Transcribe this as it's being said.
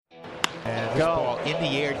And this ball in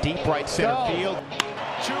the air, deep right center field.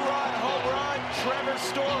 Two-run home run, Trevor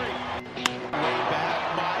Story. Way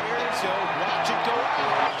back, Myers, watch it go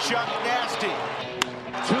out. Chuck Nasty.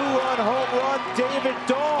 Two-run home run, David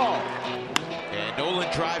Dahl. And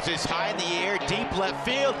Nolan drives this high in the air, deep left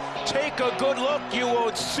field. Take a good look, you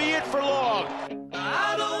won't see it for long.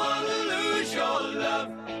 I don't want to lose your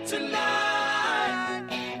love tonight.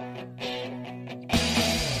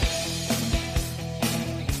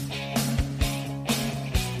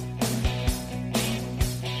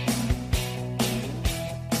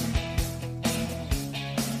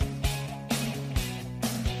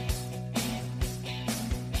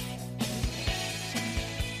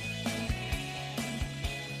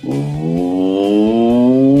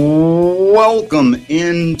 Welcome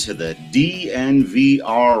into the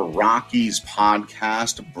DNVR Rockies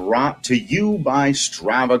podcast, brought to you by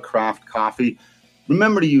Strava Craft Coffee.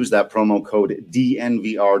 Remember to use that promo code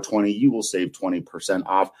DNVR20. You will save 20%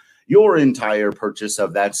 off your entire purchase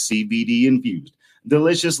of that CBD-infused,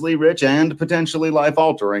 deliciously rich, and potentially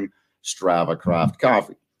life-altering Strava Craft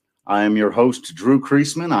Coffee. I am your host, Drew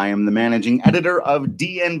Kreisman. I am the managing editor of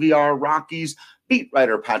DNVR Rockies. Beat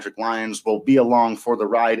writer Patrick Lyons will be along for the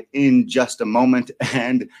ride in just a moment,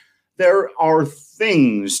 and there are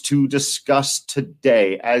things to discuss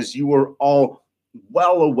today. As you are all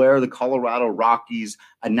well aware, the Colorado Rockies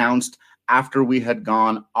announced after we had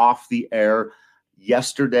gone off the air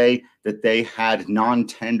yesterday that they had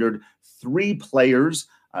non-tendered 3 players,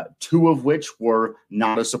 2 of which were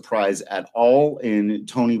not a surprise at all in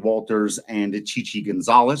Tony Wolters and Chichi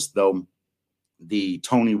Gonzalez, though the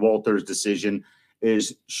Tony Wolters decision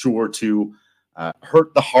is sure to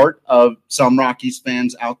hurt the heart of some Rockies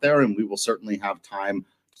fans out there, and we will certainly have time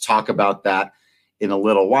to talk about that in a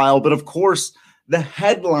little while. But of course, the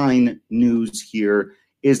headline news here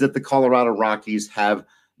is that the Colorado Rockies have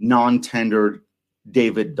non-tendered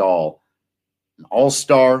David Dahl, an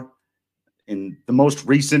all-star in the most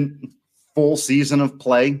recent full season of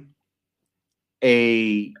play,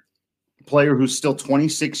 a player who's still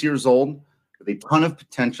 26 years old with a ton of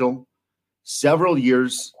potential, several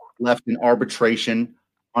years left in arbitration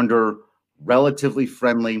under relatively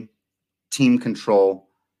friendly team control,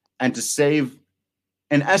 and to save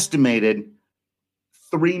an estimated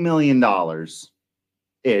 $3 million-ish,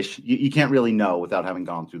 you can't really know without having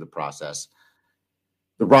gone through the process,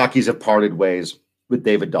 the Rockies have parted ways with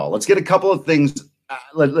David Dahl. Let's get a couple of things,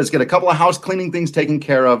 let's get a couple of house cleaning things taken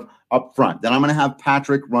care of up front. Then I'm going to have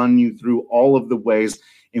Patrick run you through all of the ways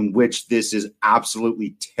in which this is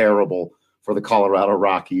absolutely terrible for the Colorado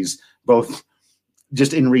Rockies, both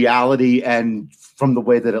just in reality and from the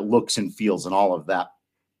way that it looks and feels and all of that.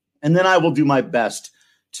 And then I will do my best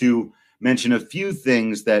to mention a few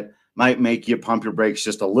things that might make you pump your brakes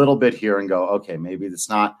just a little bit here and go, okay, maybe it's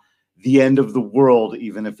not the end of the world,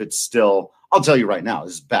 even if it's still, I'll tell you right now,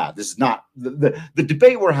 this is bad. This is not, the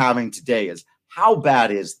debate we're having today is, how bad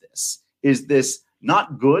is this? Is this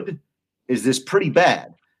not good? Is this pretty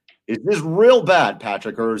bad? Is this real bad,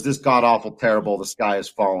 Patrick, or is this god-awful terrible, the sky is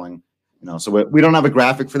falling? So we don't have a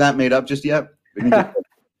graphic for that made up just yet. We need to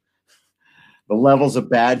the levels of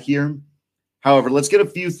bad here. However, let's get a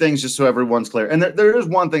few things just so everyone's clear. And there is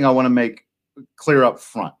one thing I want to make clear up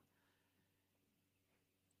front.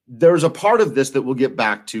 There's a part of this that we'll get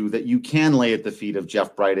back to that you can lay at the feet of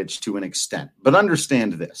Jeff Bridich to an extent. But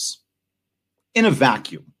understand this. In a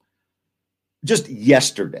vacuum, just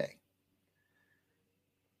yesterday,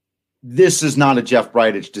 this is not a Jeff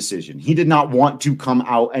Bridich decision. He did not want to come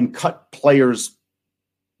out and cut players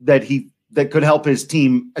that could help his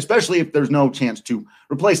team, especially if there's no chance to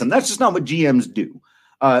replace them. That's just not what GMs do.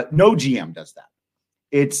 No GM does that.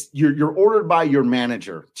 It's you're ordered by your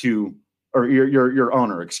manager or your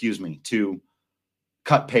owner, to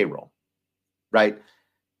cut payroll, right?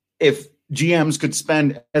 If GMs could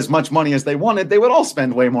spend as much money as they wanted, they would all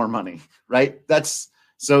spend way more money, right?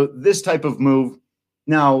 So this type of move.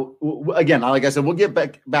 Now, again, like I said, we'll get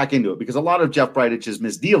back into it because a lot of Jeff Bridich's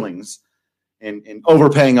misdealings in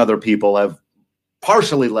overpaying other people have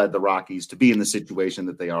partially led the Rockies to be in the situation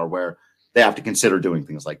that they are, where they have to consider doing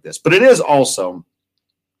things like this. But it is also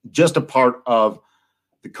just a part of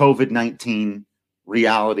the COVID-19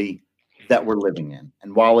 reality that we're living in.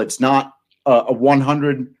 And while it's not a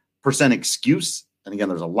 100% excuse, and again,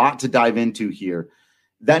 there's a lot to dive into here,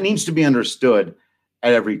 that needs to be understood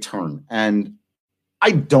at every turn. And I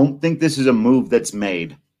don't think this is a move that's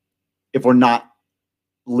made if we're not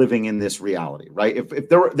living in this reality, right? If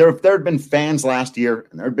there had been fans last year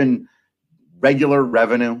and there had been regular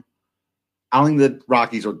revenue, I don't think the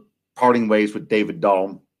Rockies are parting ways with David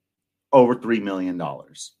Dahl over $3 million.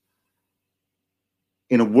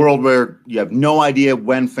 in a world where you have no idea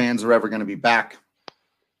when fans are ever going to be back,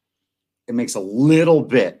 it makes a little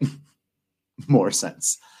bit more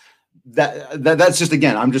sense. That's just,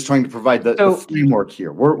 again, I'm just trying to provide the framework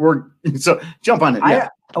here. We're so jump on it. Yeah.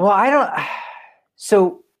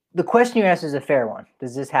 So the question you asked is a fair one.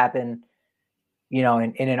 Does this happen, in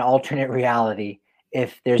an alternate reality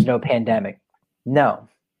if there's no pandemic? No.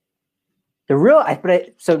 No.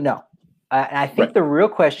 I think the real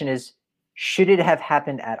question is, should it have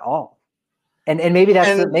happened at all? And maybe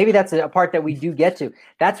that's a part that we do get to.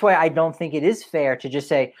 That's why I don't think it is fair to just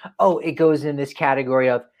say, oh, it goes in this category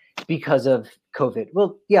of because of COVID.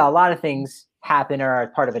 Well, yeah, a lot of things happen or are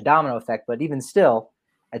part of a domino effect, but even still,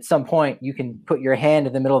 at some point you can put your hand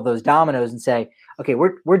in the middle of those dominoes and say, okay,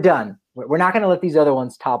 we're done. We're not going to let these other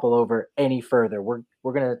ones topple over any further. We're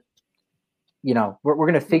going to, we're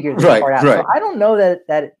going to figure this part out. Right. So I don't know that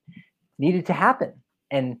it needed to happen.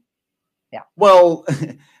 And yeah. Well,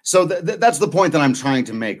 so that's the point that I'm trying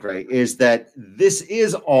to make, right? Is that this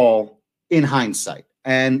is all in hindsight,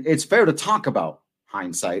 and it's fair to talk about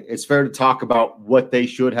hindsight. It's fair to talk about what they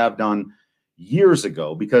should have done years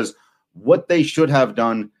ago, because what they should have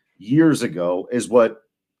done years ago is what,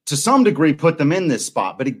 to some degree, put them in this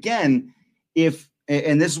spot. But again,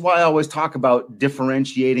 and this is why I always talk about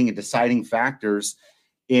differentiating and deciding factors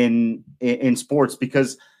in sports,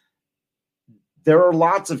 because there are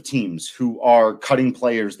lots of teams who are cutting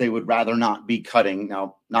players they would rather not be cutting.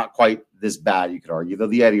 Now, not quite this bad, you could argue, though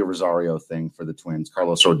the Eddie Rosario thing for the Twins.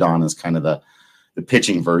 Carlos Rodon is kind of the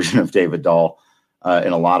pitching version of David Dahl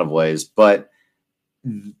in a lot of ways. But,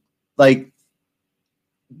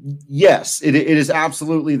 yes, it is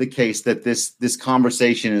absolutely the case that this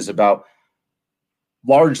conversation is about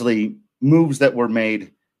largely moves that were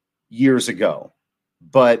made years ago.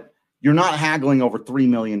 But you're not haggling over $3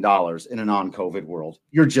 million in a non-COVID world.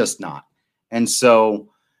 You're just not. And so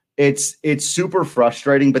it's super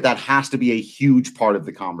frustrating, but that has to be a huge part of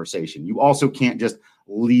the conversation. You also can't just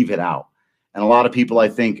leave it out. And a lot of people, I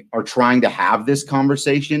think, are trying to have this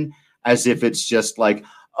conversation as if it's just like,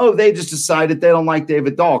 oh, they just decided they don't like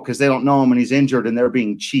David Dahl because they don't know him and he's injured and they're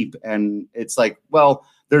being cheap. And it's like, well,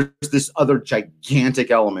 there's this other gigantic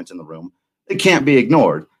element in the room that can't be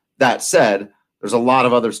ignored. That said, there's a lot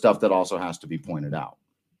of other stuff that also has to be pointed out.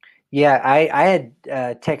 Yeah, I had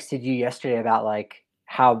texted you yesterday about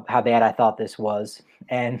how bad I thought this was.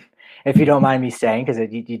 And if you don't mind me saying, because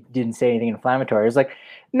you didn't say anything inflammatory, it was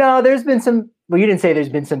no, there's been some – well, you didn't say there's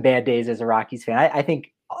been some bad days as a Rockies fan. I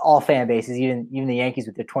think all fan bases, even the Yankees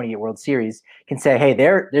with their 28 World Series, can say, hey,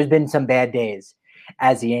 there's been some bad days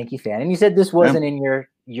as a Yankee fan. And you said this wasn't in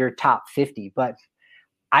your top 50, but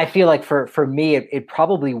I feel like for me it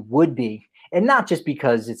probably would be. And not just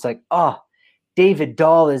because it's David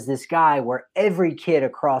Dahl is this guy where every kid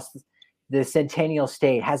across the Centennial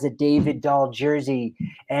State has a David Dahl jersey,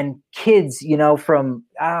 and kids,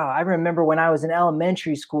 I remember when I was in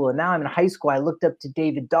elementary school and now I'm in high school, I looked up to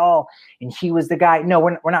David Dahl and he was the guy. No,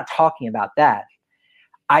 we're not talking about that.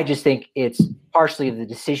 I just think it's partially the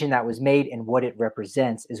decision that was made and what it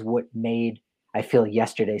represents is what made, I feel,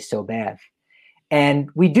 yesterday so bad. And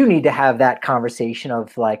we do need to have that conversation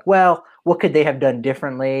of well, what could they have done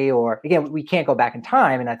differently? Or again, we can't go back in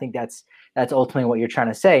time. And I think that's ultimately what you're trying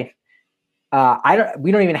to say.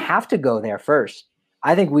 We don't even have to go there first.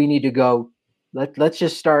 I think we need to go. Let's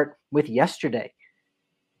just start with yesterday.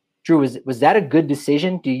 Drew, was that a good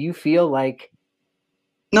decision? Do you feel like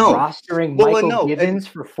rostering Michael Givens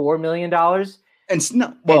for $4 million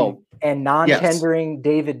and non-tendering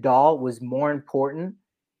David Dahl was more important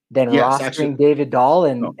than rostering David Dahl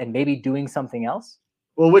and maybe doing something else?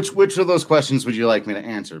 Well, which of those questions would you like me to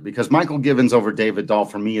answer? Because Michael Givens over David Dahl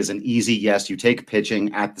for me is an easy yes. You take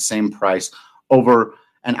pitching at the same price over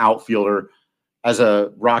an outfielder. As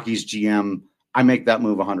a Rockies GM, I make that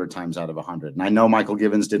move 100 times out of 100. And I know Michael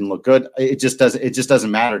Givens didn't look good. It just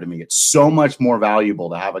doesn't matter to me. It's so much more valuable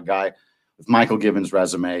to have a guy with Michael Givens'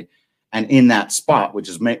 resume and in that spot, which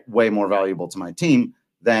is way more valuable to my team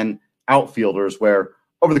than outfielders where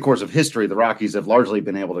over the course of history, the Rockies have largely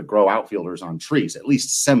been able to grow outfielders on trees, at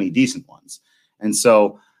least semi-decent ones. And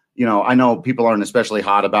so, I know people aren't especially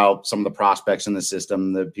hot about some of the prospects in the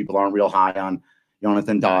system. That people aren't real high on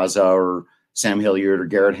Jonathan Daza or Sam Hilliard or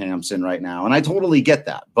Garrett Hampson right now. And I totally get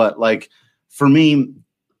that. But for me,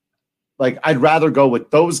 I'd rather go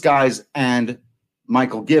with those guys and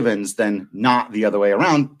Michael Givens than not the other way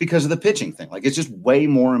around because of the pitching thing. It's just way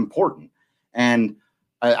more important. And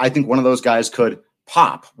I think one of those guys could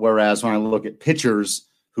pop. Whereas when I look at pitchers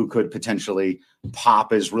who could potentially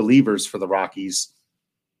pop as relievers for the Rockies,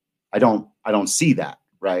 I don't see that,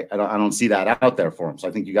 right? I don't see that out there for them. So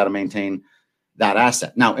I think you got to maintain that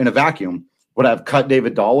asset. Now, in a vacuum, would I have cut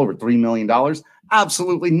David Dahl over $3 million?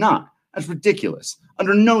 Absolutely not. That's ridiculous.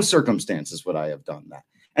 Under no circumstances would I have done that.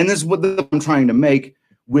 And this is what I'm trying to make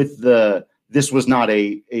with this was not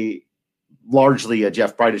a largely a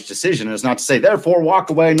Jeff Bridich decision. And it's not to say, therefore, walk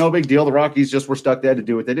away, no big deal. The Rockies just were stuck there to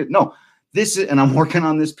do what they did. No, and I'm working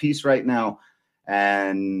on this piece right now,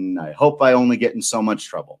 and I hope I only get in so much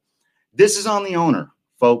trouble. This is on the owner,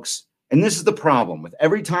 folks. And this is the problem with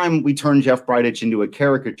every time we turn Jeff Bridich into a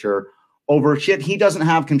caricature over shit he doesn't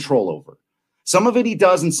have control over. Some of it he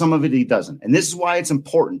does and some of it he doesn't. And this is why it's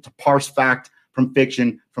important to parse fact from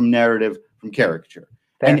fiction, from narrative, from caricature.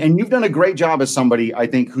 And you've done a great job as somebody, I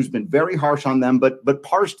think, who's been very harsh on them, but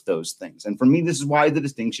parsed those things. And for me, this is why the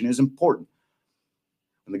distinction is important.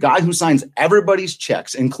 When the guy who signs everybody's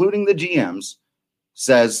checks, including the GMs,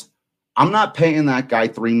 says, I'm not paying that guy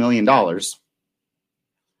 $3 million.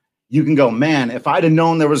 You can go, man, if I'd have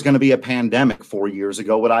known there was going to be a pandemic 4 years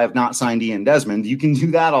ago, would I have not signed Ian Desmond? You can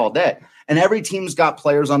do that all day. And every team's got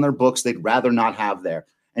players on their books they'd rather not have there,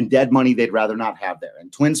 and dead money they'd rather not have there.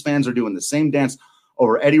 And Twins fans are doing the same dance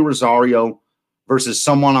over Eddie Rosario versus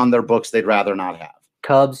someone on their books they'd rather not have.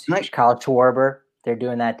 Cubs, Kyle Schwarber, they're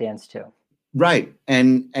doing that dance too. Right.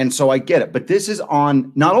 And so I get it. But this is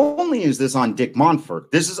on, not only is this on Dick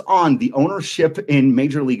Monfort, this is on the ownership in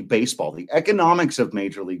Major League Baseball, the economics of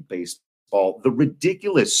Major League Baseball, the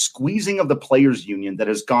ridiculous squeezing of the players' union that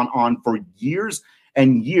has gone on for years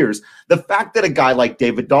and years. The fact that a guy like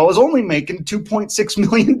David Dahl is only making $2.6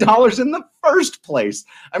 million in the first place.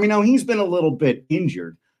 I mean, now he's been a little bit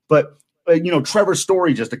injured, but Trevor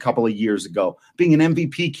Story just a couple of years ago, being an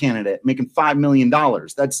MVP candidate, making $5 million.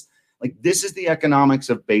 That's like, this is the economics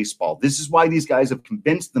of baseball. This is why these guys have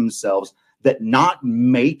convinced themselves that not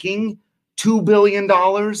making $2 billion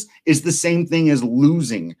is the same thing as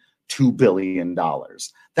losing $2 billion.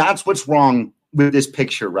 That's what's wrong with this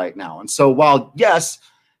picture right now. And so while, yes,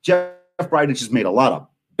 Jeff Bridich has made a lot of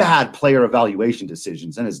bad player evaluation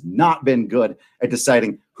decisions and has not been good at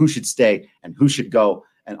deciding who should stay and who should go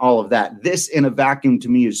and all of that, this in a vacuum to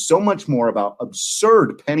me is so much more about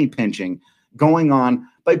absurd penny pinching going on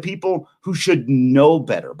by people who should know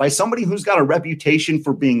better, by somebody who's got a reputation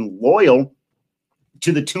for being loyal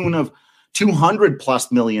to the tune of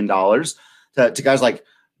 $200+ million to guys like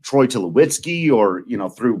Troy Tulowitzki, or,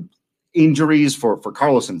 through injuries for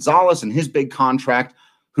Carlos Gonzalez and his big contract,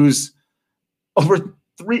 who's over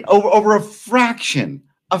a fraction,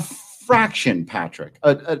 Patrick.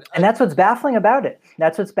 And that's what's baffling about it.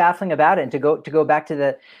 And to go back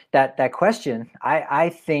to that question, I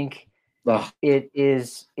think it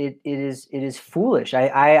is foolish.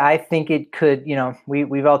 I think it could,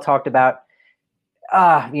 we've all talked about,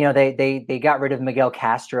 they got rid of Miguel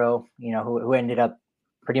Castro, who ended up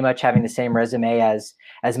pretty much having the same resume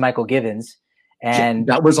as Michael Givens. And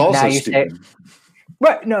that was also stupid.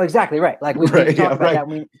 Right. No, exactly right. Like we talked about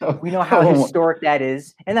that. We know how historic that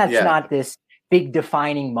is. And that's not this big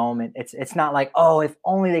defining moment. It's not like, oh, if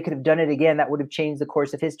only they could have done it again, that would have changed the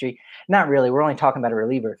course of history. Not really. We're only talking about a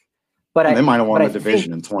reliever. But they might have won the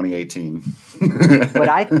division in 2018.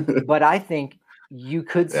 but I think you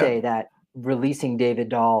could say that releasing David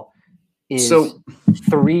Dahl is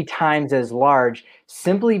 3 times as large,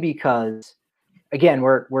 simply because, again,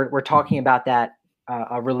 we're talking about that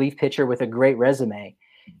a relief pitcher with a great resume,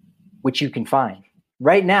 which you can find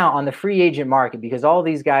right now on the free agent market, because all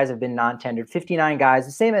these guys have been non-tendered. 59 guys,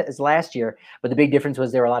 the same as last year, but the big difference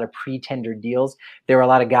was there were a lot of pre-tendered deals. There were a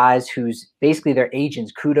lot of guys whose basically their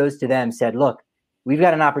agents, kudos to them, said, "Look, we've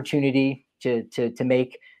got an opportunity to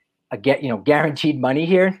make guaranteed money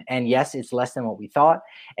here. And yes, it's less than what we thought.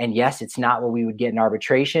 And yes, it's not what we would get in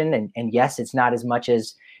arbitration. And yes, it's not as much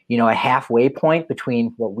as, a halfway point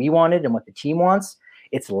between what we wanted and what the team wants.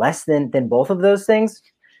 It's less than both of those things.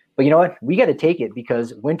 But you know what? We got to take it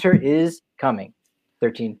because winter is coming.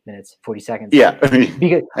 13 minutes, 40 seconds. Yeah. Because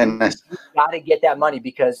we got to get that money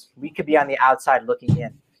because we could be on the outside looking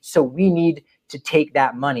in. So we need to take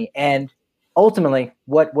that money. And ultimately,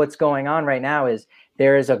 what's going on right now is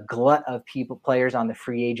there is a glut of players on the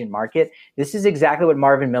free agent market. This is exactly what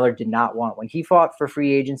Marvin Miller did not want. When he fought for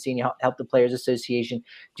free agency and he helped the Players Association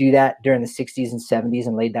do that during the 60s and 70s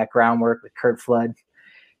and laid that groundwork with Curt Flood,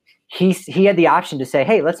 he had the option to say,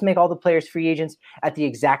 hey, let's make all the players free agents at the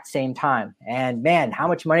exact same time. And man, how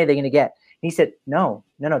much money are they going to get? And he said, no,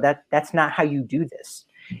 that's not how you do this.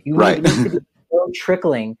 You need to be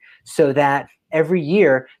trickling so that every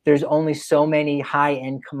year there's only so many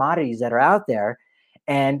high-end commodities that are out there.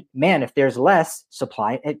 And man, if there's less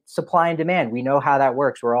supply and demand, we know how that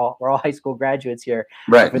works. We're all high school graduates here,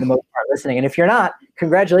 for the most part, listening. And if you're not,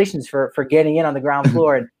 congratulations for getting in on the ground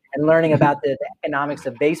floor and learning about the economics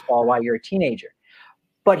of baseball while you're a teenager.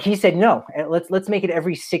 But he said, no, let's make it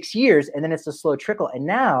every 6 years, and then it's a slow trickle. And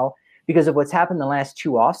now, because of what's happened the last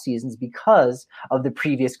 2 off seasons, because of the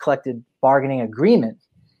previous collective bargaining agreement,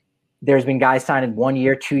 there's been guys signing 1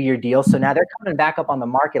 year, 2 year deals. So now they're coming back up on the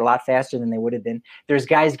market a lot faster than they would have been. There's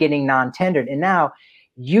guys getting non-tendered. And now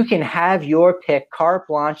you can have your pick carte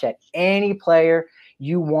blanche at any player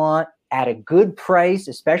you want at a good price,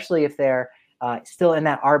 especially if they're still in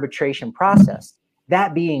that arbitration process.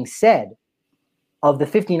 That being said, of the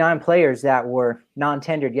 59 players that were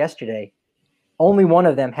non-tendered yesterday, only one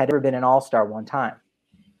of them had ever been an all-star one time.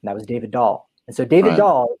 And that was David Dahl. And so David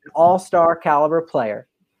Dahl, an all-star caliber player.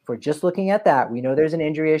 If we're just looking at that, we know there's an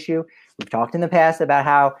injury issue. We've talked in the past about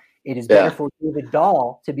how it is better for David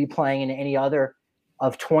Dahl to be playing in any other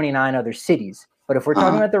of 29 other cities. But if we're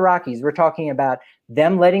talking about the Rockies, we're talking about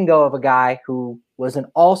them letting go of a guy who was an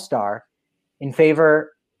all-star in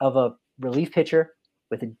favor of a relief pitcher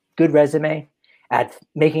with a good resume at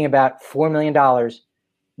making about $4 million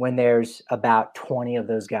when there's about 20 of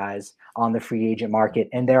those guys on the free agent market.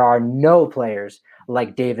 And there are no players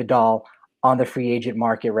like David Dahl on the free agent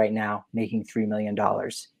market right now making $3 million.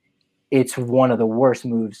 It's one of the worst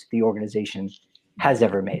moves the organization has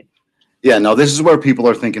ever made. Yeah, no, this is where people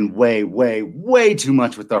are thinking way, way, way too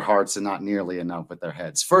much with their hearts and not nearly enough with their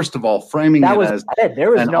heads. First of all, framing that it was as head.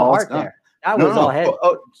 There was no heart there. That was all head.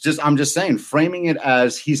 I'm just saying, framing it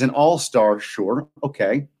as he's an all-star, sure,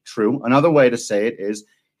 okay, true. Another way to say it is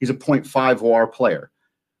he's a .5 WAR player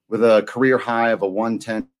with a career high of a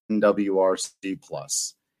 110 WRC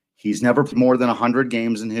plus. He's never played more than 100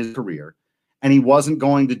 games in his career, and he wasn't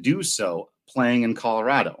going to do so playing in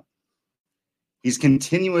Colorado. He's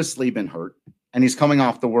continuously been hurt, and he's coming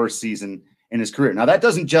off the worst season in his career. Now, that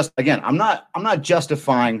doesn't just, again, I'm not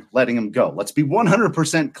justifying letting him go. Let's be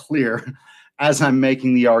 100% clear as I'm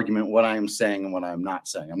making the argument what I am saying and what I'm not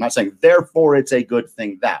saying. I'm not saying, therefore, it's a good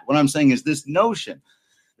thing that. What I'm saying is this notion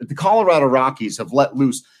that the Colorado Rockies have let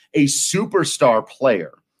loose a superstar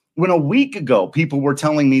player when a week ago people were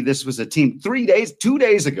telling me this was a team 2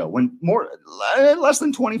 days ago, when less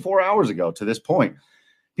than 24 hours ago to this point,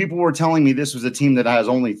 people were telling me this was a team that has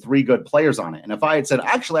only 3 good players on it. And if I had said,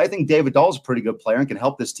 actually, I think David Dahl is a pretty good player and can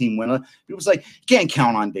help this team win, people was like, you can't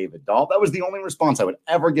count on David Dahl. That was the only response I would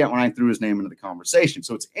ever get when I threw his name into the conversation.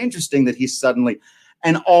 So it's interesting that he's suddenly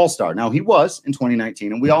an all-star. Now, he was in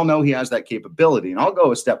 2019, and we all know he has that capability. And I'll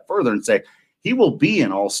go a step further and say he will be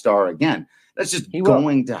an all-star again. That's just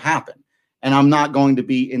going to happen. And I'm not going to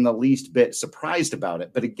be in the least bit surprised about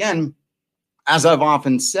it. But again, as I've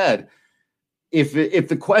often said, if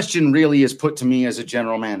the question really is put to me as a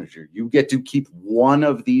general manager, you get to keep one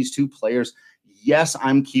of these 2 players. Yes,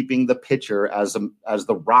 I'm keeping the pitcher as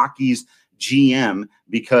the Rockies GM,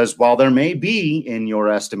 because while there may be, in your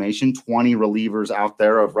estimation, 20 relievers out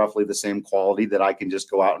there of roughly the same quality that I can just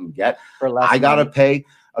go out and get, I got to pay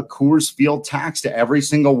a Coors Field tax to every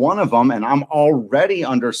single one of them. And I'm already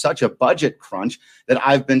under such a budget crunch that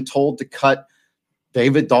I've been told to cut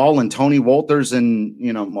David Dahl and Tony Wolters and,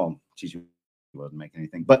 geez, wouldn't make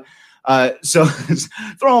anything, but so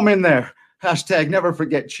throw him in there. Hashtag never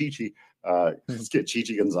forget Chichi. Let's get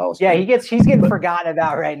Chichi Gonzalez. Yeah, he's getting forgotten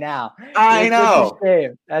about right now. I know.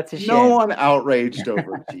 That's a shame. No one outraged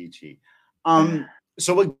over Chichi.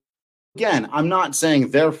 So again, I'm not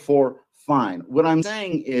saying therefore fine. What I'm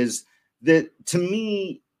saying is that to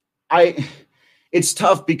me, it's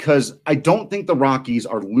tough because I don't think the Rockies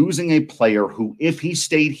are losing a player who, if he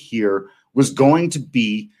stayed here, was going to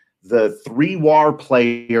be the 3 WAR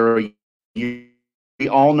player we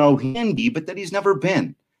all know he can be, but that he's never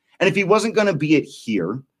been. And if he wasn't going to be it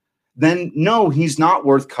here, then no, he's not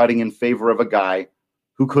worth cutting in favor of a guy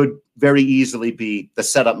who could very easily be the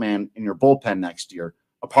setup man in your bullpen next year,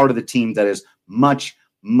 a part of the team that is much,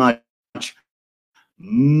 much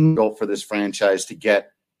for this franchise to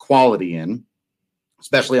get quality in,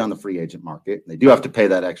 especially on the free agent market. They do have to pay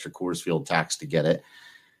that extra Coors Field tax to get it.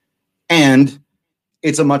 And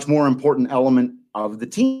it's a much more important element of the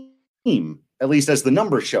team, at least as the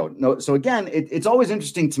numbers showed. No, so again, it's always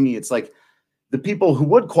interesting to me. It's like the people who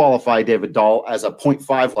would qualify David Dahl as a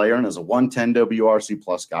 0.5 player and as a 110 WRC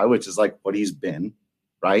plus guy, which is like what he's been,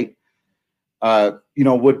 right?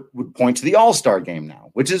 Would point to the All-Star game now,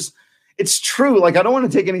 which is, it's true. Like, I don't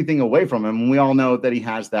want to take anything away from him. We all know that he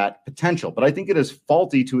has that potential, but I think it is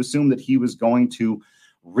faulty to assume that he was going to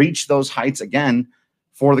reach those heights again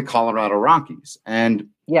for the Colorado Rockies. And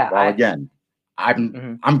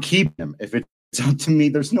I'm keeping him. If it's up to me,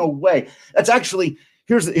 there's no way. That's actually,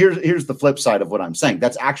 here's the flip side of what I'm saying.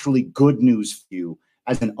 That's actually good news for you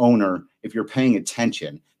as an owner if you're paying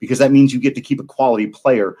attention, because that means you get to keep a quality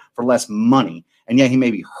player for less money. And yeah, he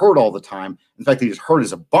may be hurt all the time. In fact, he's hurt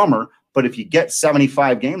is a bummer. But if you get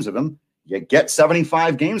 75 games of him, you get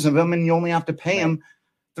 75 games of him, and you only have to pay him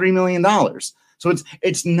 $3 million. So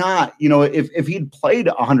it's not, if he'd played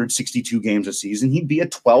 162 games a season, he'd be a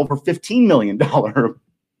 $12 or $15 million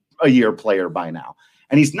a year player by now.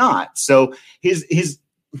 And he's not. So his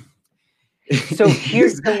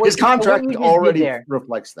contract already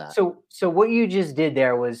reflects that. So what you just did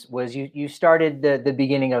there was you started the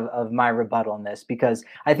beginning of my rebuttal on this, because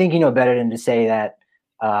I think you know better than to say that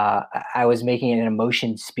I was making an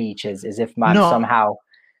emotion speech as if somehow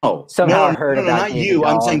I heard about not David you.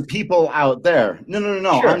 Dahl. I'm saying people out there. No.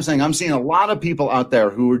 Sure. I'm seeing a lot of people out there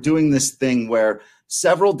who are doing this thing where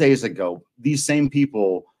several days ago, these same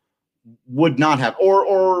people would not have,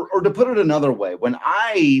 or to put it another way, when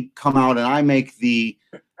I come out and I make the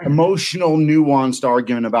emotional, nuanced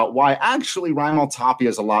argument about why actually Raimel Tapia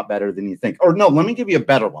is a lot better than you think. Or no, let me give you a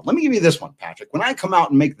better one. Let me give you this one, Patrick. When I come out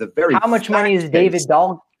and make the very How much money is David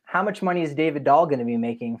Dahl going to be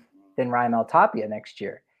making than Raimel Tapia next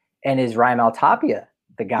year? And is Raimel Tapia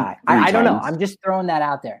the guy? I don't know. I'm just throwing that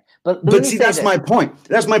out there. But see, that's my point.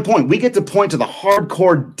 That's my point. We get to point to the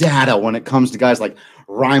hardcore data when it comes to guys like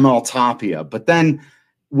Raimel Tapia. But then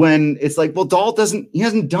when it's like, well, Dahl he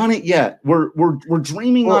hasn't done it yet. We're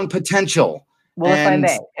dreaming on potential. Well,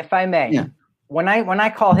 if I may, yeah. When I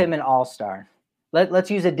call him an all-star,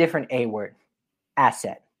 let's use a different A word,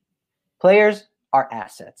 asset. Players are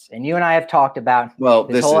assets. And you and I have talked about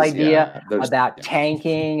this whole idea about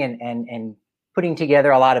tanking and putting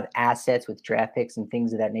together a lot of assets with draft picks and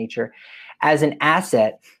things of that nature. As an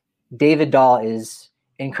asset, David Dahl is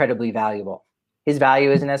incredibly valuable. His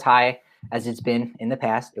value isn't as high as it's been in the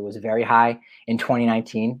past. It was very high in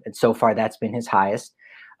 2019, and so far that's been his highest.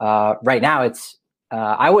 Right now, it's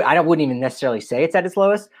I wouldn't even necessarily say it's at its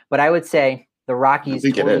lowest, but I would say the Rockies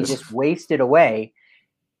totally just wasted away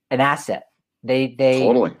an asset. They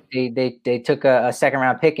took a second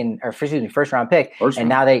round pick first round pick, and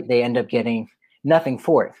now they end up getting nothing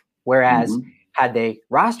for it. Whereas had they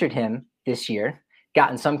rostered him this year,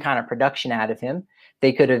 gotten some kind of production out of him,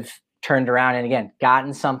 they could have turned around and again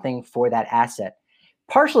gotten something for that asset.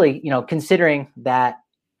 Partially, considering that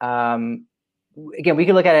again, we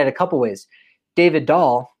could look at it a couple ways. David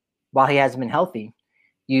Dahl, while he hasn't been healthy,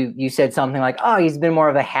 you said something like, "Oh, he's been more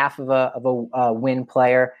of a half of a win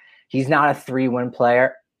player. He's not a 3-win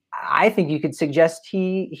player." I think you could suggest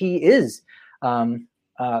he is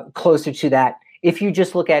closer to that if you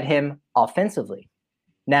just look at him offensively.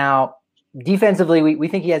 Now, defensively, we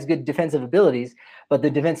think he has good defensive abilities, but the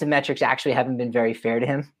defensive metrics actually haven't been very fair to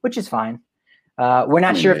him, which is fine. We're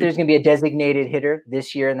not sure if there's going to be a designated hitter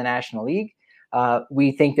this year in the National League.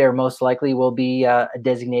 We think there most likely will be a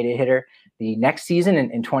designated hitter the next season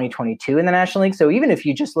in 2022 in the National League. So even if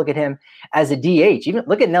you just look at him as a DH, even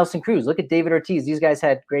look at Nelson Cruz, look at David Ortiz. These guys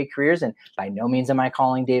had great careers, and by no means am I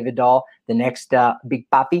calling David Dahl the next Big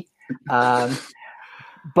Papi.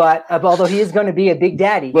 But although he is going to be a big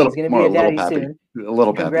daddy, he's going to be a daddy soon. A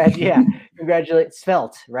little bit. Congratulate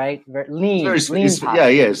Svelte, right? Lean. Lean yeah,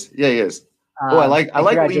 he is. Yeah, he is. I like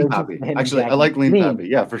Lean Papi. Actually, I like Lean Papi.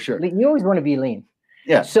 Yeah, for sure. You always want to be lean.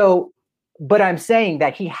 Yeah. So, but I'm saying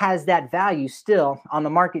that he has that value still on the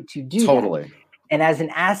market to do totally. That. And as an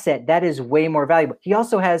asset, that is way more valuable. He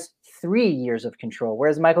also has 3 years of control,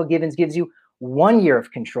 whereas Michael Givens gives you 1 year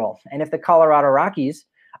of control. And if the Colorado Rockies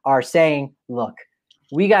are saying, look,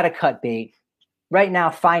 we got to cut bait. Right now,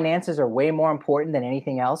 finances are way more important than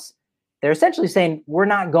anything else. They're essentially saying we're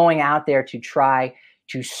not going out there to try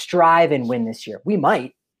to strive and win this year. We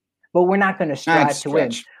might, but we're not going to strive to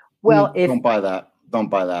win. Well, don't buy that. Don't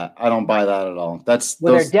buy that. I don't buy that at all.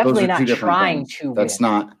 They're definitely not trying to win. That's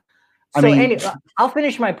not. Anyway, I'll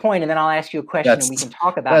finish my point and then I'll ask you a question and we can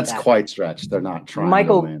talk about that. That's quite stretched. They're not trying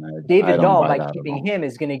to win. David Dahl, by keeping him,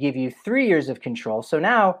 is going to give you 3 years of control. So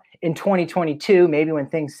now in 2022, maybe when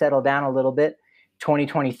things settle down a little bit,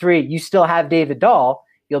 2023, you still have David Dahl.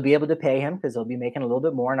 You'll be able to pay him because he'll be making a little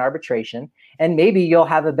bit more in arbitration. And maybe you'll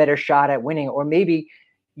have a better shot at winning, or maybe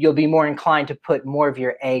you'll be more inclined to put more of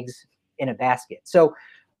your eggs in a basket. So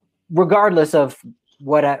regardless of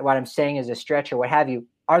what I'm saying is a stretch or what have you,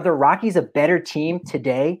 are the Rockies a better team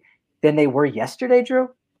today than they were yesterday, Drew?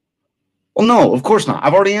 Well, no, of course not.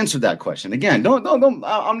 I've already answered that question. Again, don't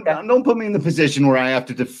put me in the position where I have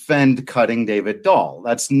to defend cutting David Dahl.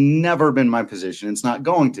 That's never been my position. It's not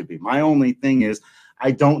going to be. My only thing is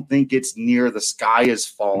I don't think it's near the sky is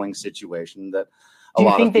falling situation that a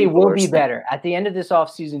lot of people are saying. Do you think they will be better at the end of this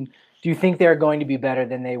offseason? Do you think they're going to be better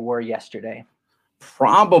than they were yesterday?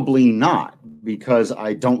 Probably not, because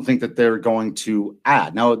I don't think that they're going to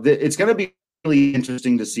add. Now, it's going to be really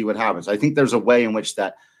interesting to see what happens. I think there's a way in which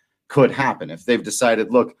that could happen. If they've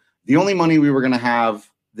decided, look, the only money we were going to have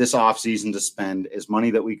this offseason to spend is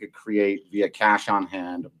money that we could create via cash on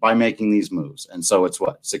hand by making these moves. And so it's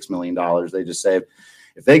what, $6 million they just saved.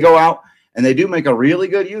 If they go out and they do make a really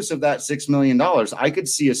good use of that $6 million, I could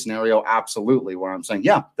see a scenario absolutely where I'm saying,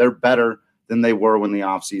 yeah, they're better than they were when the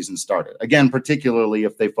offseason started. Again, particularly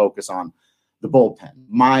if they focus on the bullpen.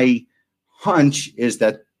 My hunch is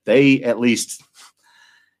that they, at least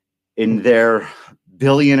in their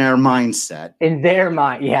billionaire mindset, in their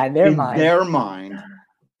mind,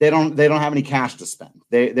 they don't have any cash to spend.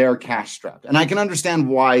 They're cash strapped, and I can understand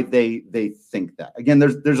why they think that. Again,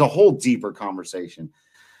 there's a whole deeper conversation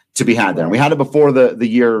to be had there. And we had it before the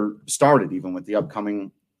year started, even with the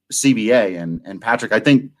upcoming CBA. And Patrick, I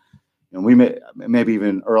think, we maybe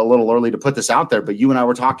even are a little early to put this out there, but you and I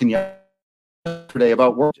were talking yesterday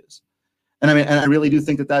about workers. And I really do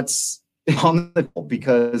think that that's on the goal,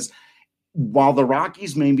 because while the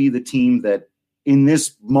Rockies may be the team that in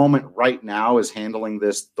this moment right now is handling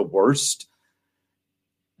this the worst,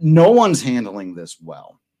 no one's handling this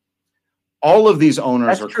well. All of these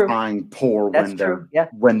owners are crying poor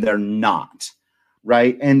when they're not,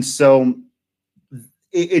 right? And so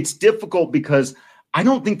it's difficult, because I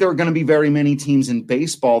don't think there are going to be very many teams in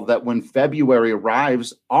baseball that when February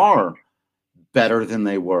arrives are better than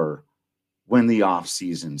they were when the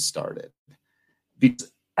offseason started.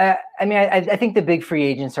 I think the big free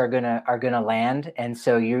agents are gonna land, and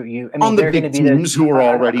so on the big teams who are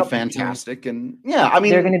already fantastic, and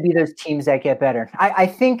they're going to be those teams that get better. I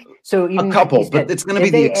think so. Even a couple, but it's going to be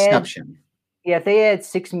the exception. If they add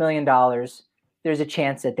 $6 million, there's a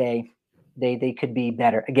chance that they could be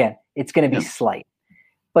better. Again, it's going to be slight,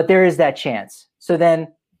 but there is that chance. So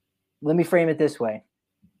then, let me frame it this way: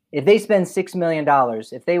 if they spend $6 million,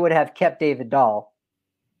 if they would have kept David Dahl,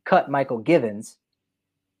 cut Michael Givens,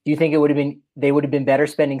 do you think they would have been better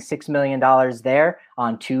spending $6 million there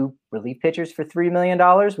on two relief pitchers for $3 million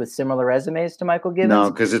with similar resumes to Michael Givens? No,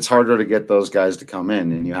 because it's harder to get those guys to come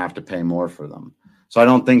in, and you have to pay more for them. So I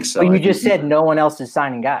don't think so. But you just said no one else is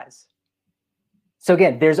signing guys. So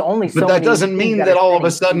again, there's only so many. But that doesn't mean that all of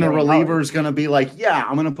a sudden a reliever is going to be like, yeah,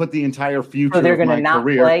 I'm going to put the entire future of my career. So they're going to not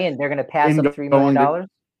play and they're going to pass up $3 million?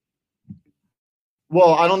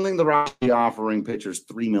 Well, I don't think the Rockies are offering pitchers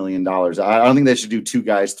 $3 million. I don't think they should do two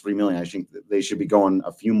guys $3 million. I think they should be going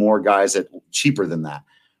a few more guys at cheaper than that,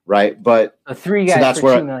 right? But three guys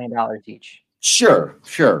for $2 million each. Sure,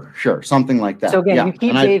 something like that. So again, you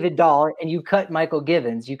keep David Dahl and you cut Michael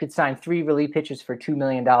Givens. You could sign three relief pitchers for $2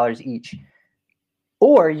 million each,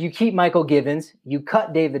 or you keep Michael Givens, you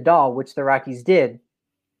cut David Dahl, which the Rockies did.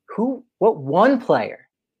 What one player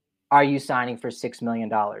are you signing for $6 million?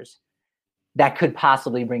 That could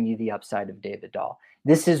possibly bring you the upside of David Dahl.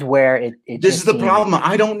 This is where this is the problem.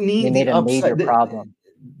 I don't need the upside. Major problem.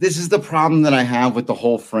 This is the problem that I have with the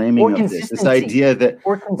whole framing of this. This idea that,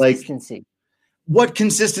 consistency. What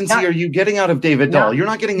consistency are you getting out of David Dahl? You're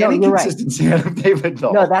not getting any consistency out of David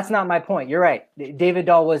Dahl. No, that's not my point. You're right. David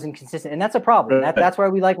Dahl wasn't consistent, and that's a problem. Right. That's why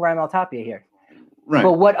we like Raimel Tapia here. Right.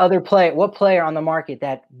 But what player on the market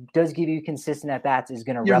that does give you consistent at bats is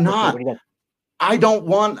going to replicate what he does? I don't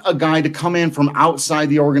want a guy to come in from outside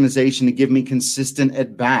the organization to give me consistent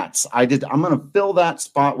at bats. I'm going to fill that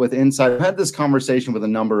spot with inside. I've had this conversation with a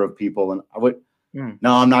number of people, and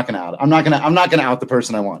no, I'm not going to out. I'm not going to out the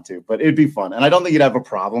person I want to, but it'd be fun. And I don't think you'd have a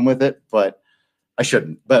problem with it, but I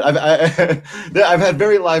shouldn't. But I've had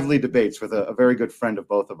very lively debates with a very good friend of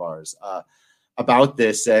both of ours about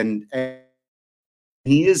this, and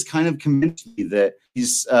he is kind of convinced me that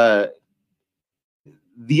he's the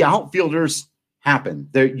outfielders happen.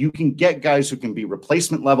 There, you can get guys who can be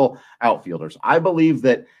replacement level outfielders. I believe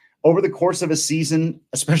that over the course of a season,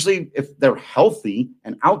 especially if they're healthy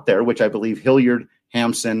and out there, which I believe Hilliard,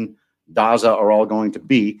 Hampson, Daza are all going to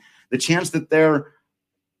be, the chance that they're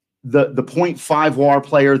the 0.5 WAR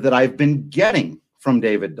player that I've been getting from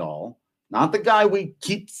David Dahl, not the guy we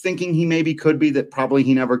keep thinking he maybe could be, that probably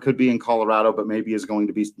he never could be in Colorado, but maybe is going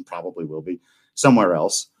to be, probably will be somewhere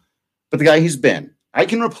else, but the guy he's been. I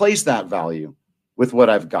can replace that value with what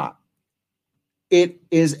I've got. It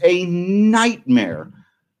is a nightmare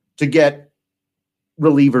to get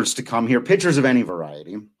relievers to come here, pitchers of any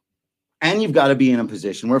variety. And you've got to be in a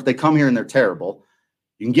position where if they come here and they're terrible,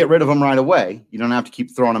 you can get rid of them right away. You don't have to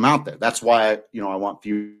keep throwing them out there. That's why, I want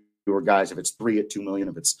fewer guys. If it's 3 at $2 million,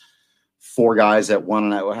 if it's 4 guys at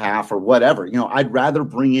 1.5 or whatever, I'd rather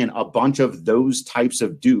bring in a bunch of those types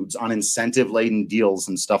of dudes on incentive laden deals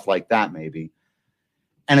and stuff like that, maybe.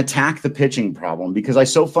 and attack the pitching problem, because I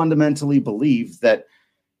so fundamentally believe that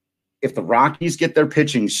if the Rockies get their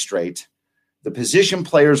pitching straight, the position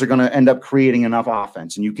players are going to end up creating enough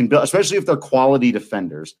offense. And you can build, especially if they're quality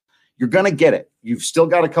defenders, you're going to get it. You've still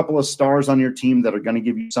got a couple of stars on your team that are going to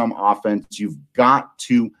give you some offense. You've got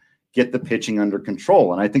to get the pitching under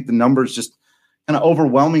control. And I think the numbers just kind of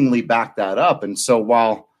overwhelmingly back that up. And so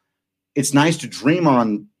while it's nice to dream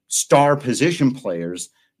on star position players,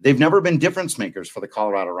 they've never been difference makers for the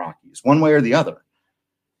Colorado Rockies, one way or the other.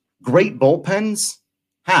 Great bullpens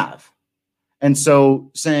have. And so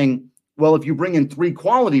saying, well, if you bring in 3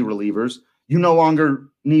 quality relievers, you no longer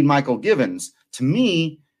need Michael Givens. To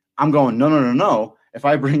me, I'm going, no. If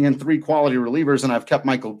I bring in 3 quality relievers and I've kept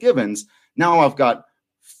Michael Givens, now I've got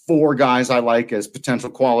 4 guys I like as potential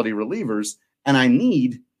quality relievers, and I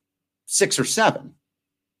need 6 or 7.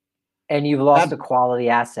 And you've lost a quality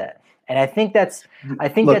asset. And I think that's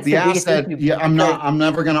the asset. Yeah, I'm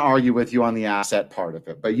never going to argue with you on the asset part of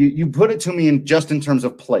it, but you put it to me in terms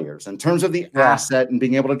of players, in terms of the asset and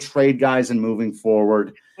being able to trade guys and moving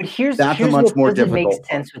forward. But here's a much more difficult. Makes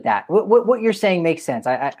sense with that. What you're saying makes sense.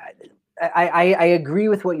 I agree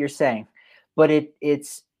with what you're saying, but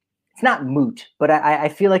it's not moot. But I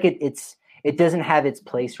feel like it doesn't have its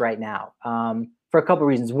place right now for a couple of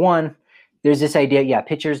reasons. One, there's this idea,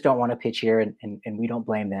 pitchers don't want to pitch here, and we don't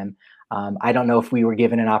blame them. I don't know if we were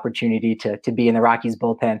given an opportunity to be in the Rockies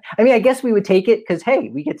bullpen. I mean, I guess we would take it because, hey,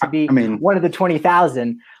 we get to be one of the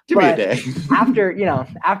 20,000. Give me a day.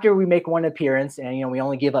 after we make one appearance and, we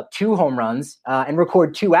only give up 2 home runs and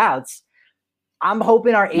record 2 outs, I'm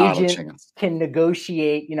hoping our agent can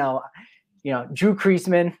negotiate, Drew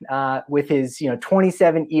Kreisman with his,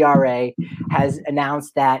 27 ERA has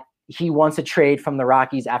announced that he wants a trade from the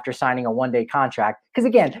Rockies after signing a 1-day contract. Because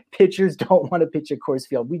again, pitchers don't want to pitch at Coors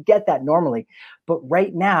Field. We get that normally, but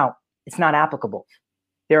right now it's not applicable.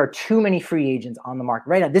 There are too many free agents on the market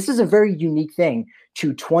right now. This is a very unique thing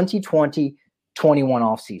to 2020-21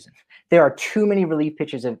 offseason. There are too many relief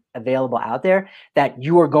pitchers available out there that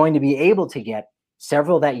you are going to be able to get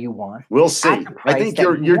several that you want. We'll see. I think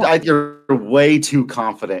you're way too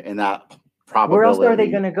confident in that. Probability. Where else are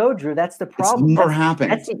they going to go, Drew? That's the problem. It's never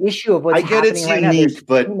happened. That's the issue of what's happening it's right unique, now. There's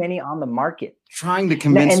but too many on the market. Trying to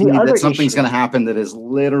convince me that something's going to happen that has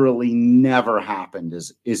literally never happened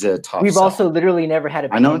is a tough. We've also literally never had a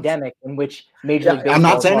pandemic in which Major League Baseball. I'm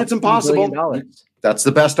not saying it's impossible. That's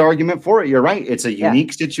the best argument for it. You're right. It's a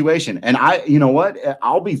unique situation, and you know what?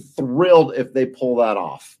 I'll be thrilled if they pull that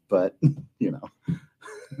off. But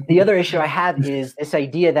the other issue I have is this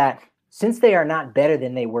idea that since they are not better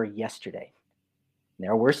than they were yesterday.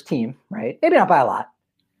 They're a worse team, right? Maybe not by a lot,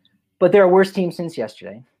 but they're a worse team since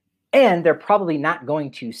yesterday. And they're probably not going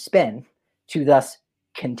to spend to thus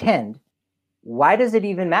contend. Why does it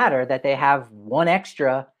even matter that they have one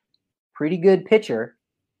extra pretty good pitcher,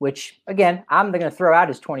 which, again, I'm going to throw out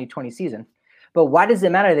his 2020 season. But why does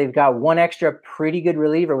it matter they've got one extra pretty good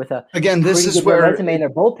reliever with a resume in their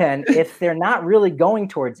bullpen if they're not really going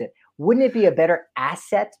towards it? Wouldn't it be a better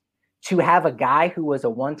asset to have a guy who was a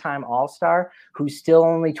one-time all-star, who's still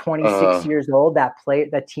only 26 years old, that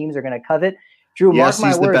teams are going to covet? Drew, yes, mark my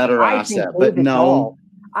he's words, the better asset, but no.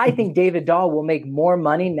 I think David Dahl will make more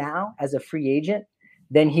money now as a free agent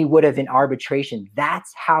than he would have in arbitration.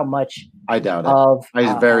 That's how much I doubt it.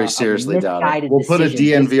 I very seriously doubt it. We'll put a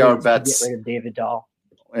DNVR bets. Get rid of David Dahl.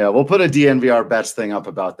 Yeah, we'll put a DNVR bets thing up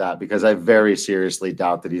about that because I very seriously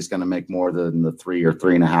doubt that he's going to make more than the $3 or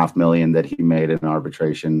 $3.5 million that he made in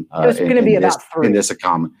arbitration. It's going to be about $3 in this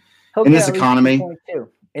economy.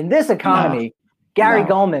 In this economy, Gary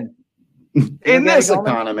Gulman. In this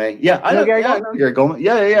economy, I know Gary Gulman.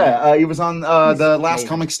 Yeah. He was on the Last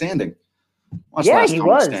Comic Standing. He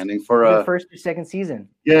was standing for the first or second season.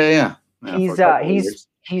 Yeah.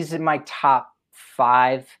 He's in my top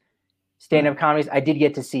 5 stand-up comedies. I did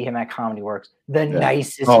get to see him at Comedy Works. The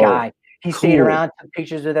nicest guy. He stayed around, took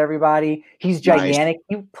pictures with everybody. He's gigantic.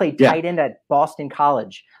 He played tight end at Boston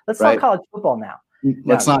College. Let's talk college football now.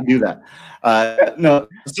 Let's not do that. No.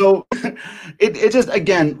 So it just,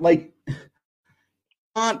 again, like,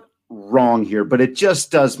 not wrong here, but it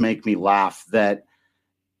just does make me laugh that,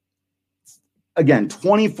 again,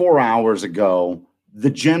 24 hours ago, the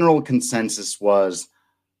general consensus was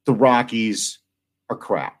the Rockies are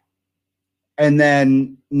crap. And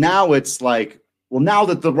then now it's like, well, now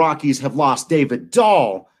that the Rockies have lost David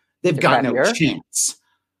Dahl, they've got no chance.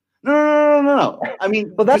 No. I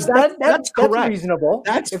mean, well, that's correct. That's reasonable.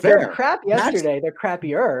 That's if fair. They're crap yesterday, they're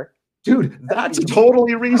crappier. Dude, that's a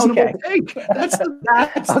totally reasonable take. That's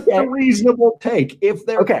a reasonable take. If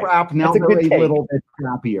they're crap, now they're a little bit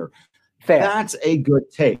crappier. Fair. That's a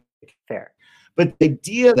good take. Fair. But the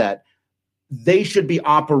idea that they should be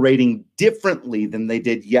operating differently than they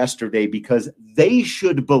did yesterday because they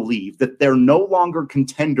should believe that they're no longer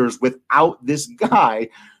contenders without this guy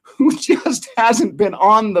who just hasn't been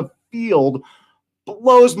on the field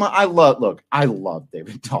blows my. I love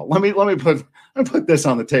David Dahl. Let me put this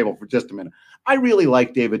on the table for just a minute. I really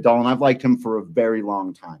like David Dahl, and I've liked him for a very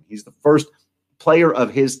long time. He's the first player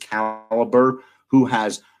of his caliber who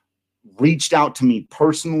has reached out to me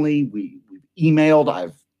personally. We've emailed.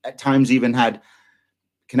 I've at times even had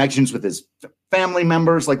connections with his family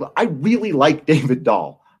members. Like, I really like David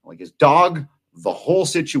Dahl. I like his dog, the whole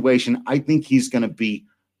situation. I think he's going to be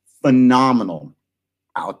phenomenal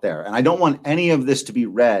out there. And I don't want any of this to be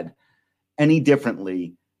read any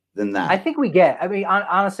differently than that. I think we get, I mean,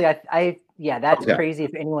 honestly, that's okay. Crazy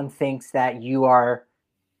if anyone thinks that you are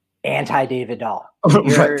anti David Dahl.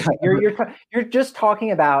 You're just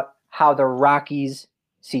talking about how the Rockies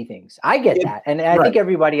see things. I get that. And I think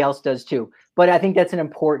everybody else does too. But I think that's an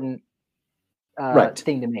important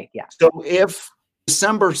thing to make. Yeah. So if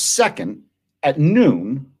December 2nd at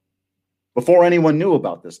noon, before anyone knew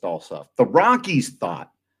about this Dahl stuff, the Rockies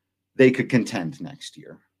thought they could contend next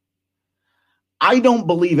year, I don't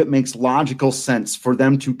believe it makes logical sense for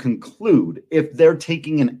them to conclude, if they're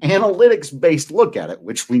taking an analytics-based look at it,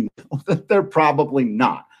 which we know that they're probably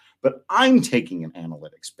not. But I'm taking an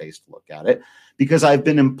analytics-based look at it because I've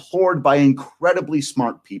been implored by incredibly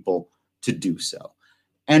smart people to do so.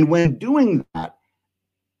 And when doing that,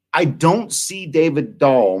 I don't see David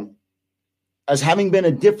Dahl as having been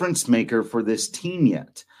a difference maker for this team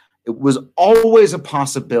yet. It was always a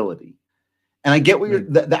possibility. And I get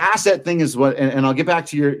what the asset thing is what, and I'll get back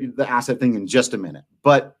to the asset thing in just a minute.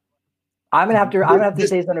 But I'm gonna have to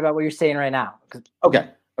say something about what you're saying right now. Okay.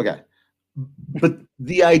 But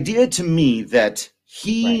the idea to me that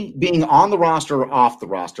he being on the roster or off the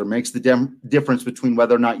roster makes the difference between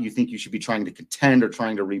whether or not you think you should be trying to contend or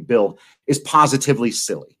trying to rebuild is positively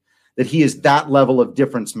silly. That he is that level of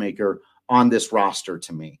difference maker on this roster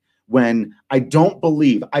to me. When I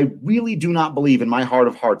really do not believe in my heart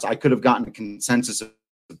of hearts, I could have gotten a consensus of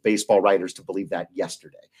baseball writers to believe that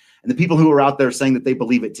yesterday. And the people who are out there saying that they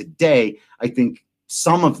believe it today, I think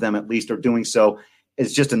some of them at least are doing so.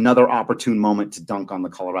 It's just another opportune moment to dunk on the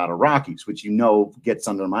Colorado Rockies, which gets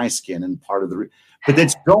under my skin and part of but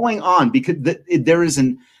it's going on because there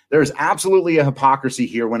is absolutely a hypocrisy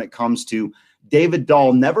here when it comes to David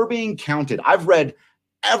Dahl never being counted. I've read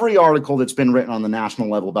every article that's been written on the national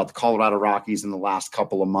level about the Colorado Rockies in the last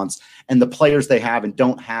couple of months and the players they have and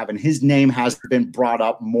don't have. And his name has been brought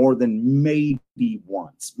up more than maybe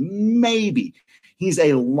once. Maybe. He's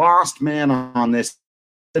a lost man on this.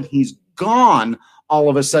 And he's gone. All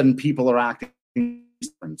of a sudden, people are acting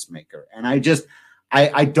difference maker. And I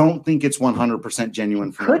don't think it's 100%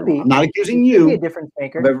 genuine for could be. I'm not accusing you. Could be a difference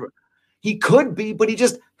maker. He could be, but he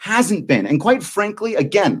just hasn't been. And quite frankly,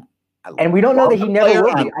 again, and we don't know that he never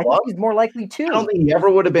would be. I think he's more likely to. I don't think he ever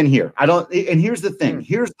would have been here. And here's the thing.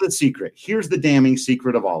 Here's the secret. Here's the damning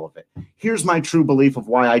secret of all of it. Here's my true belief of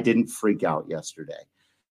why I didn't freak out yesterday.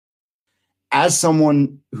 As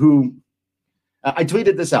someone who, I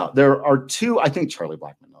tweeted this out. There are two, I think Charlie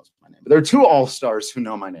Blackmon knows my name, but there are two all-stars who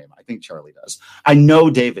know my name. I think Charlie does. I know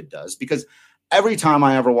David does because every time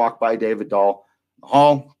I ever walk by David Dahl, the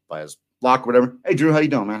hall, by his block, whatever, hey, Drew, how you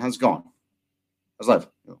doing, man? How's it going? How's life?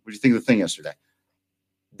 What did you think of the thing yesterday?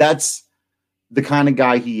 That's the kind of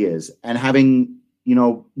guy he is. And having,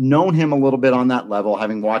 known him a little bit on that level,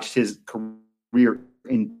 having watched his career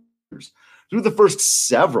in years, through the first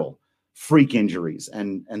several freak injuries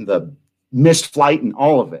and the missed flight and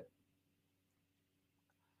all of it,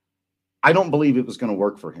 I don't believe it was going to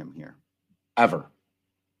work for him here. Ever.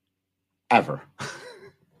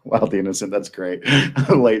 Wild innocent. That's great.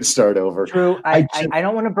 Late start over. True. I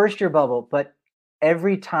don't want to burst your bubble, but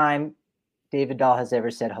every time David Dahl has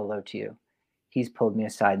ever said hello to you, he's pulled me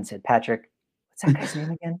aside and said, Patrick, what's that guy's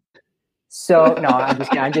name again? So no, I'm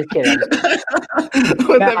just kidding. That'd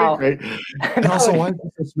be great. And also, why is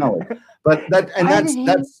it so smelly? But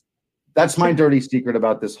that's my dirty secret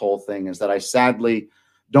about this whole thing is that I sadly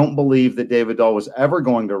don't believe that David Dahl was ever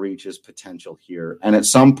going to reach his potential here. And at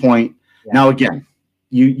some point, now again,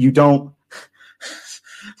 you don't.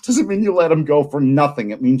 Doesn't mean you let him go for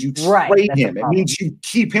nothing. It means you trade him. It means you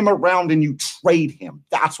keep him around and you trade him.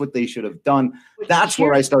 That's what they should have done. That's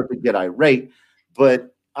where I start to get irate.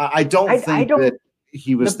 But I don't think that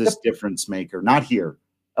he was this difference maker. Not here.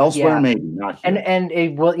 Elsewhere, maybe not here. And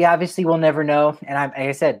it will, obviously we'll never know. And like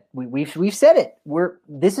I said, we've said it.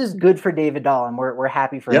 This is good for David Dahl, and we're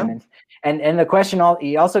happy for him. And the question,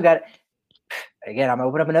 he also got again. I'm gonna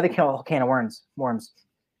open up another can of worms.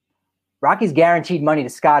 Rockies guaranteed money to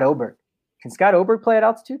Scott Oberg. Can Scott Oberg play at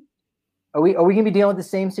altitude? Are we going to be dealing with the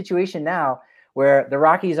same situation now where the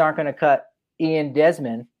Rockies aren't going to cut Ian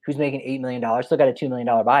Desmond, who's making $8 million, still got a $2 million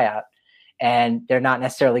buyout, and they're not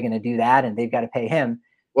necessarily going to do that, and they've got to pay him.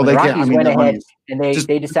 Well, the they Rockies went ahead and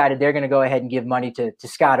they decided they're going to go ahead and give money to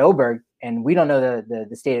Scott Oberg, and we don't know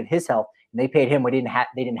the state of his health. And they paid him. They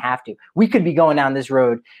didn't have to. We could be going down this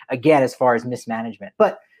road again as far as mismanagement.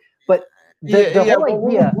 But the whole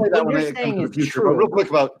idea what you're saying is true. Real quick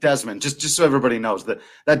about Desmond, just so everybody knows that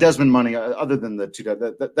Desmond money, other than the two,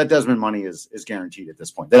 that Desmond money is guaranteed at this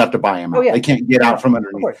point. They'd have to buy him out. Oh, yeah. They can't get out from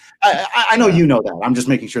underneath. I know you know that. I'm just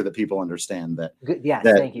making sure that people understand that. Yes,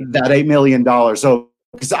 thank you. That $8 million. So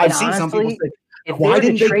because I've seen some people say, why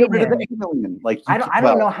didn't they get rid of the $8 million? Like I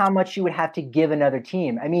don't know how much you would have to give another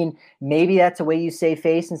team. I mean, maybe that's a way you save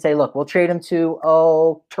face and say, look, we'll trade him to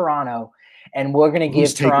Toronto. And we're going to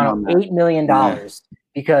give Toronto $8 million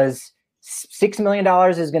because $6 million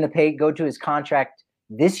is going to go to his contract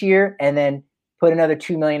this year, and then put another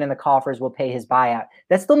 $2 million in the coffers. We'll pay his buyout.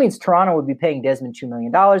 That still means Toronto would be paying Desmond $2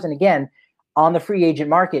 million. And again, on the free agent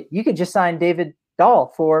market, you could just sign David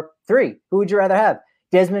Dahl for $3 million. Who would you rather have?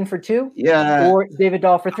 Desmond for $2 million, or David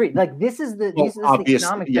Dahl for $3 million? Like these are the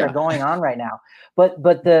economics that are going on right now. But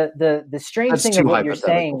the strange thing of what you're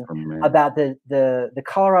saying about the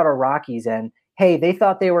Colorado Rockies and hey, they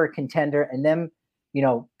thought they were a contender, and them,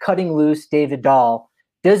 cutting loose David Dahl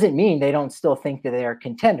doesn't mean they don't still think that they are a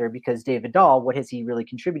contender, because David Dahl, what has he really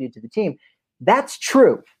contributed to the team? That's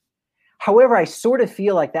true. However, I sort of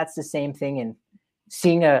feel like that's the same thing in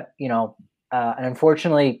seeing an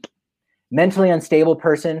unfortunately mentally unstable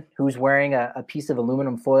person who's wearing a piece of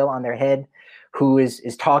aluminum foil on their head, who is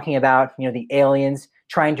talking about, the aliens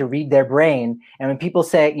trying to read their brain. And when people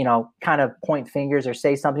say, kind of point fingers or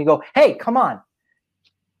say something, you go, hey, come on.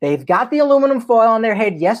 They've got the aluminum foil on their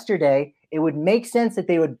head yesterday. It would make sense that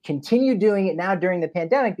they would continue doing it now during the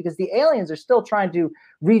pandemic, because the aliens are still trying to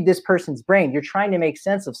read this person's brain. You're trying to make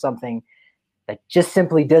sense of something that just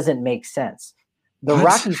simply doesn't make sense. The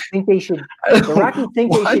Rockies think they should. The Rockies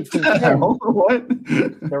think they should contend. What?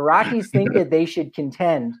 The Rockies think that they should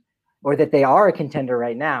contend, or that they are a contender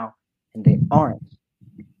right now, and they aren't.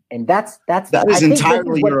 And that is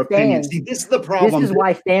entirely your opinion. See, this is the problem. This is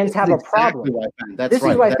why fans have a problem. This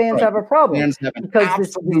is why fans have a problem. Fans have an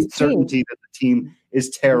absolute certainty that the team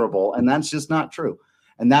is terrible, and that's just not true.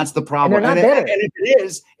 And that's the problem. And if it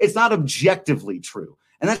is, it's not objectively true.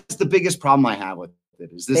 And that's the biggest problem I have with it.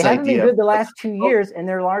 Is this they haven't been good the last 2 years, and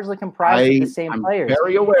they're largely comprised of the same players.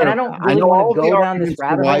 Very aware. And I don't really want to go down this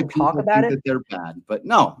rabbit hole and talk about it. That they're bad, but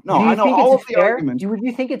no. I know all of the arguments. Would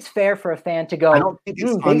you think it's fair for a fan to go? I don't think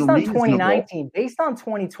it's based on 2019, based on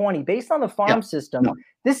 2020, based on the farm system? No.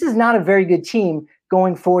 This is not a very good team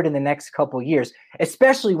going forward in the next couple of years,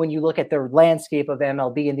 especially when you look at the landscape of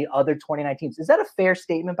MLB and the other 29 teams. Is that a fair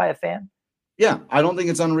statement by a fan? Yeah, I don't think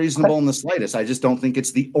it's unreasonable in the slightest. I just don't think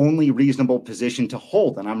it's the only reasonable position to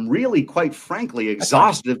hold. And I'm really, quite frankly,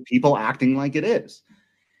 exhausted of people acting like it is.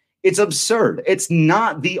 It's absurd. It's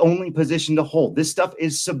not the only position to hold. This stuff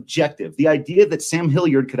is subjective. The idea that Sam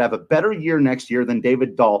Hilliard could have a better year next year than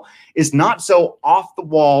David Dahl is not so off the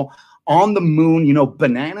wall, on the moon,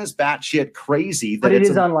 bananas batshit crazy. But it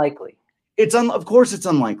is unlikely. Of course it's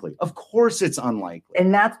unlikely. Of course it's unlikely.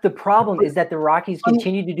 And that's the problem, is that the Rockies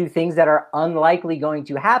continue to do things that are unlikely going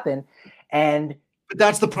to happen. But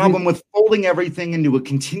that's the problem with folding everything into a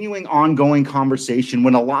continuing, ongoing conversation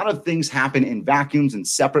when a lot of things happen in vacuums and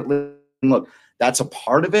separately. Look, that's a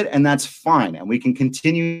part of it, and that's fine. And we can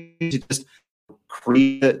continue to just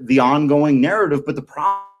create the ongoing narrative. But the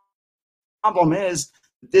problem is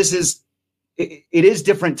it is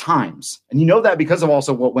different times. And you know that because of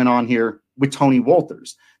also what went on here with Tony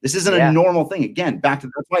Wolters. This isn't a normal thing. Again, back to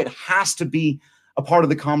that's why it has to be a part of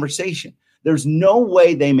the conversation. There's no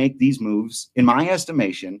way they make these moves, in my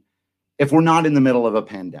estimation, if we're not in the middle of a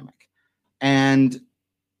pandemic. And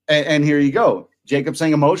here you go. Jacob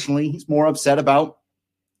saying emotionally, he's more upset about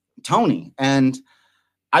Tony. And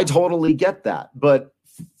I totally get that. But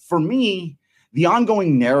for me, the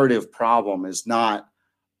ongoing narrative problem is not,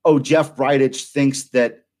 Jeff Bridich thinks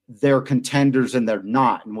that they're contenders and they're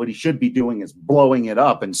not. And what he should be doing is blowing it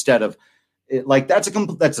up instead of that's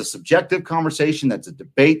a subjective conversation. That's a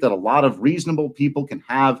debate that a lot of reasonable people can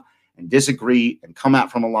have and disagree and come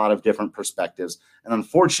at from a lot of different perspectives. And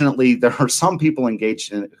unfortunately, there are some people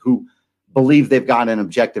engaged in it who believe they've got an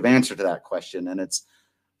objective answer to that question. And it's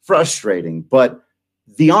frustrating. But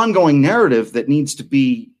the ongoing narrative that needs to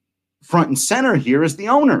be front and center here is the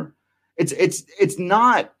owner. It's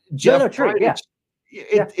not Jeff Bridich.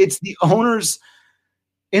 It's the owner's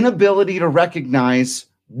inability to recognize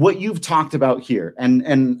what you've talked about here,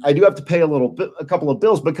 and I do have to pay a couple of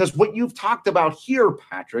bills, because what you've talked about here,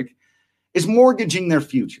 Patrick, is mortgaging their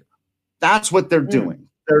future. That's what they're doing.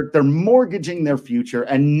 They're mortgaging their future,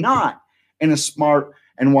 and not in a smart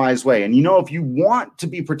and wise way. And if you want to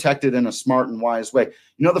be protected in a smart and wise way,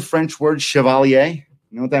 the French word chevalier. You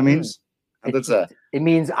know what that means? It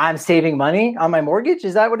means I'm saving money on my mortgage.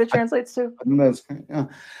 Is that what it translates to? No,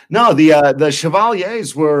 the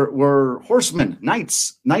chevaliers were horsemen,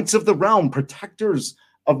 knights of the realm, protectors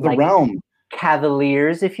of the realm,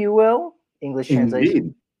 cavaliers, if you will. English translation.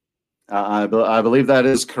 Indeed. I believe that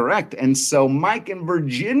is correct. And so Mike and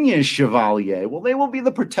Virginia Chevalier, well, they will be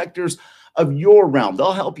the protectors of your realm.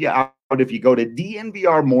 They'll help you out if you go to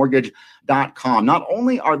dnvrmortgage.com. Not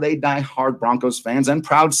only are they diehard Broncos fans and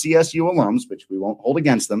proud CSU alums, which we won't hold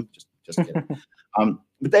against them, just kidding.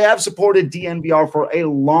 But they have supported DNVR for a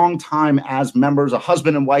long time as members, a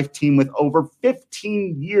husband and wife team with over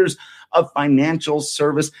 15 years of financial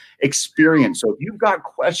service experience. So if you've got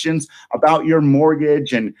questions about your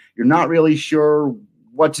mortgage and you're not really sure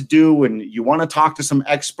what to do, and you want to talk to some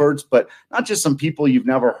experts, but not just some people you've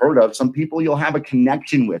never heard of, some people you'll have a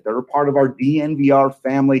connection with. They're a part of our DNVR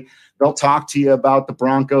family. They'll talk to you about the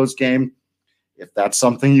Broncos game. If that's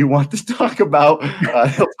something you want to talk about,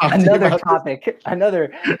 another topic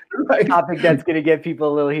that's going to get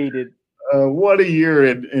people a little heated. What a year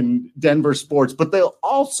in Denver sports. But they'll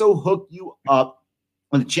also hook you up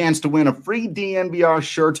with a chance to win a free DNVR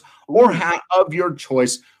shirt or hat of your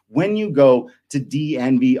choice when you go to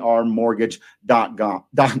dnvrmortgage.com.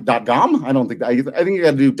 I don't think that. I think you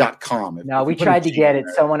got to do .com. No, we tried to get it.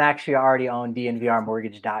 Someone actually already owned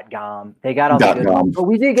dnvrmortgage.com. They got all the good ones, but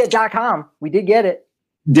we did get .com. We did get it.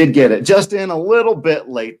 Did get it, just in a little bit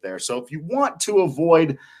late there. So if you want to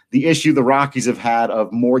avoid the issue the Rockies have had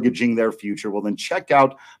of mortgaging their future, well, then check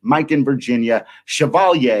out Mike and Virginia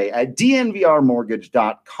Chevalier at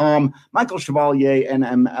dnvrmortgage.com. Michael Chevalier,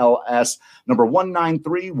 NMLS number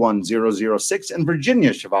 1931006, and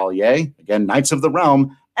Virginia Chevalier, again, Knights of the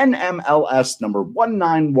Realm, NMLS number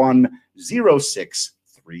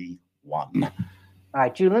 1910631. All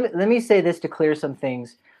right, Jude, let me say this to clear some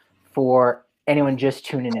things for anyone just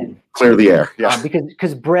tuning in. Clear the air. Yeah.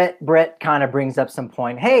 Because Brett kind of brings up some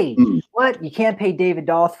point. Hey, what? You can't pay David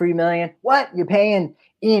Dahl $3 million? What? You're paying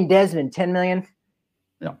Ian Desmond $10 million?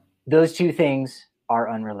 Yeah. Those two things are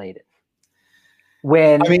unrelated.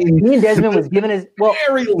 When Ian Desmond was given his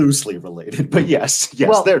very loosely related, but yes.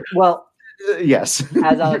 Yes.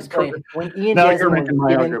 As I'll explain, when Ian now Desmond you're making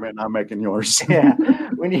my given, argument, not making yours. Yeah.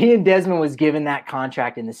 When Ian Desmond was given that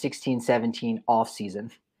contract in the 16-17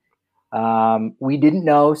 offseason, we didn't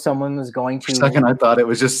know someone was going to. For a second, I thought it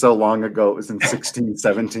was just so long ago. It was in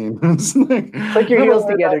 16-17. Put your heels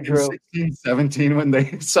together, Drew. 16-17 when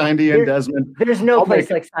they signed Ian Desmond. There's no place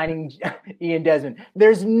like signing Ian Desmond.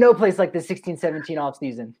 There's no place like the 16-17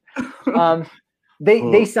 offseason.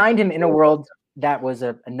 They signed him in a world that was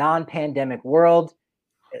a non-pandemic world.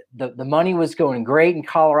 The money was going great in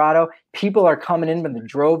Colorado. People are coming in with the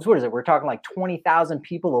droves. What is it? We're talking like 20,000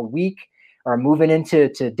 people a week are moving into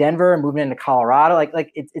Denver, moving into Colorado.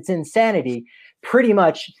 Like it's insanity. Pretty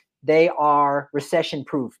much they are recession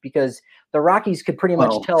proof because the Rockies could pretty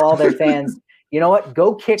much tell all their fans, you know what,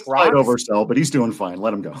 go kick rocks. Slight oversell, but he's doing fine.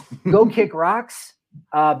 Let him go. Go kick rocks.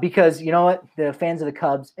 Because you know what, the fans of the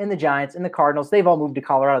Cubs and the Giants and the Cardinals, they've all moved to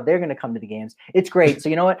Colorado. They're going to come to the games. It's great. So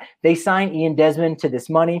you know what? They sign Ian Desmond to this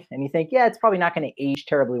money, and you think, yeah, it's probably not going to age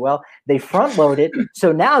terribly well. They front load it,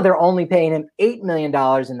 so now they're only paying him $8 million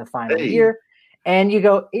in the final year. And you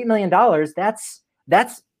go, $8 million.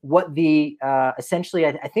 That's what the essentially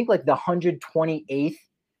I think like the 128th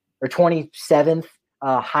or 27th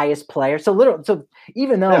highest player. So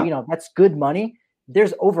even though that's good money.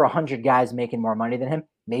 There's over 100 guys making more money than him,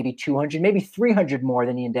 maybe 200, maybe 300 more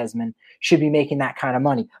than Ian Desmond should be making that kind of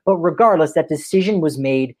money. But regardless, that decision was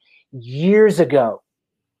made years ago.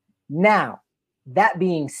 Now, that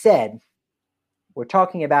being said, we're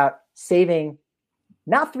talking about saving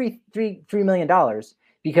not $3 million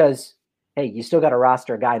because, hey, you still got to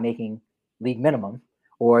roster a guy making league minimum,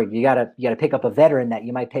 or you got to pick up a veteran that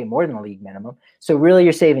you might pay more than the league minimum. So really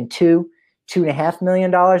you're saving $2.5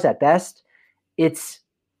 million at best. It's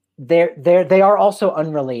they are also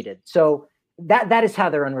unrelated. So that is how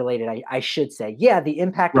they're unrelated. I should say, the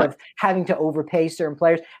impact of having to overpay certain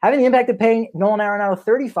players, having the impact of paying Nolan Arenado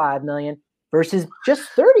 $35 million versus just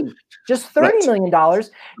 $30 million.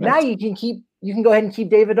 Now you can go ahead and keep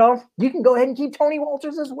David Dahl. You can go ahead and keep Tony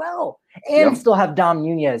Walters as well, and still have Dom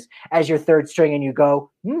Nunez as your third string. And you go,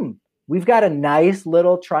 we've got a nice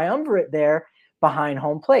little triumvirate there behind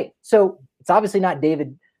home plate. So it's obviously not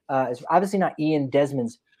David It's obviously not Ian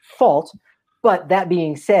Desmond's fault. But that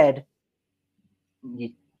being said,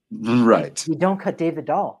 you don't cut David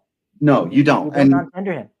Dahl. No, you don't. You don't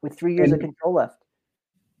non-tender him with 3 years of control left.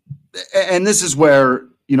 And this is where,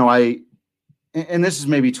 and this is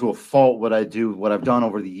maybe to a fault what I've done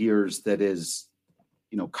over the years that is,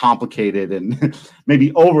 complicated and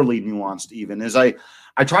maybe overly nuanced even, is I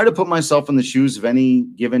try to put myself in the shoes of any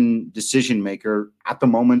given decision maker at the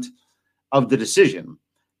moment of the decision,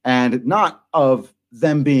 and not of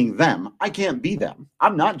them being them. I can't be them.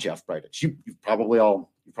 I'm not Jeff Bridich. You've probably all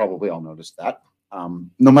noticed that.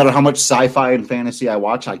 No matter how much sci-fi and fantasy I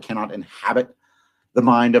watch, I cannot inhabit the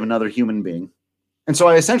mind of another human being. And so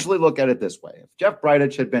I essentially look at it this way. If Jeff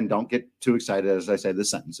Bridich had been, don't get too excited as I say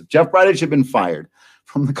this sentence, if Jeff Bridich had been fired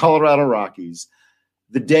from the Colorado Rockies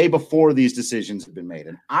the day before these decisions had been made,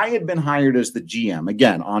 and I had been hired as the GM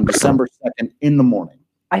again on December 2nd in the morning.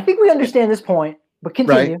 I think we understand this point, but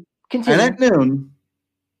continue. Right? Continue. And at noon,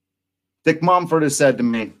 Dick Mumford has said to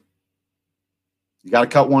me, you got to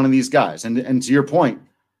cut one of these guys. And to your point,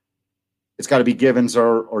 it's got to be Givens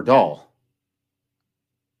or Dahl.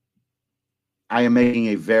 I am making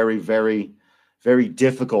a very, very, very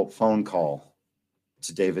difficult phone call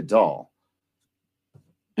to David Dahl.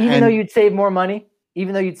 Even though you'd save more money?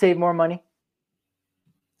 Yeah.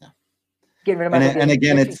 Getting rid of my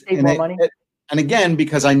And again,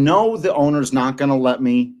 because I know the owner's not going to let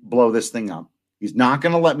me blow this thing up. He's not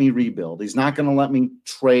going to let me rebuild. He's not going to let me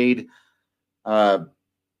trade Nolan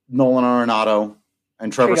Arenado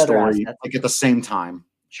and Trevor Story like at the same time.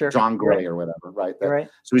 Sure. John Gray or whatever, right? Right.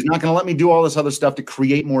 So he's not going to let me do all this other stuff to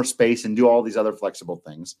create more space and do all these other flexible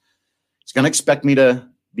things. He's going to expect me to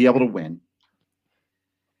be able to win.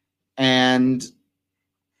 And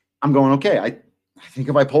I'm going, okay, I think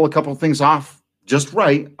if I pull a couple of things off just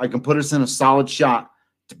right, I can put us in a solid shot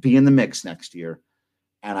to be in the mix next year.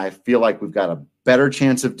 And I feel like we've got a better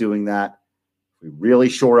chance of doing that. We really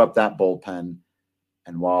shore up that bullpen.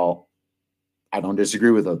 And while I don't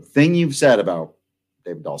disagree with a thing you've said about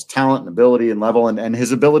David Dahl's talent and ability and level and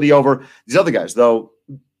his ability over these other guys, though,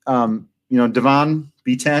 Devon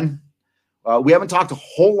B10, we haven't talked a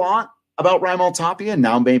whole lot about Raimel Tapia.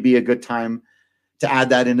 Now may be a good time to add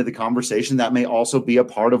that into the conversation. That may also be a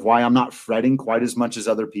part of why I'm not fretting quite as much as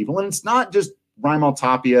other people. And it's not just Raimel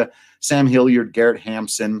Tapia, Sam Hilliard, Garrett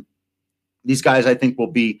Hampson. These guys, I think,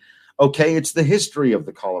 will be okay. It's the history of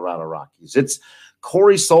the Colorado Rockies. It's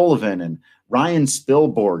Corey Sullivan and Ryan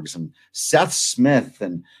Spilborghs and Seth Smith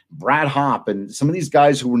and Brad Hopp and some of these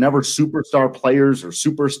guys who were never superstar players or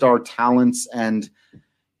superstar talents. And,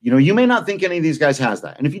 you may not think any of these guys has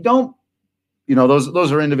that. And if you don't,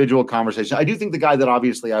 those are individual conversations. I do think the guy that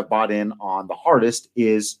obviously I've bought in on the hardest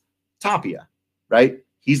is Tapia, right?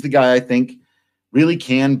 He's the guy I think really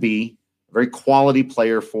can be a very quality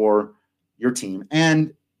player for your team,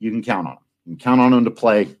 and you can count on him. You can count on him to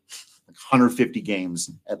play 150 games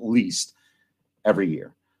at least every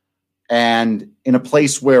year. And in a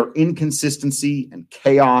place where inconsistency and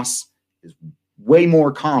chaos is way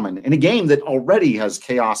more common, in a game that already has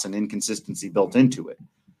chaos and inconsistency built into it,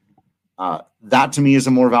 that to me is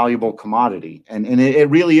a more valuable commodity. And it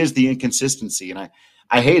really is the inconsistency. And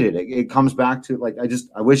I hate it. It comes back to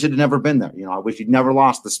I wish it had never been there. I wish he'd never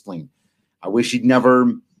lost the spleen. I wish he'd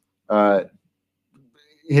never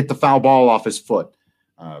hit the foul ball off his foot.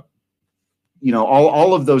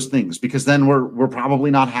 All of those things, because then we're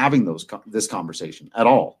probably not having this conversation at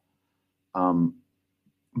all.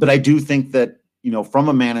 But I do think that, from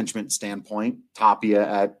a management standpoint, Tapia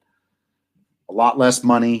at a lot less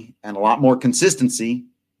money and a lot more consistency.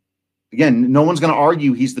 Again, no one's going to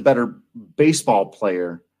argue he's the better baseball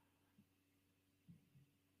player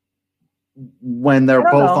when they're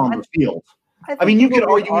both on the field. I mean, you could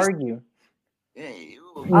argue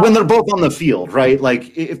when they're both on the field, right?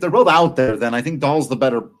 Like if they're both out there, then I think Dahl's the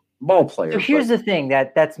better ball player. So here's the thing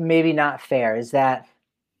that's maybe not fair is that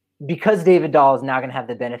because David Dahl is now going to have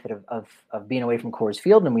the benefit of being away from Coors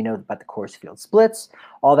Field, and we know about the Coors Field splits,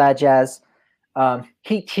 all that jazz.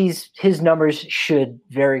 His numbers should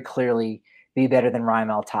very clearly be better than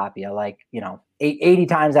Raimel Tapia. 80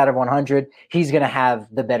 times out of 100, he's going to have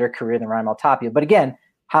the better career than Raimel Tapia. But again,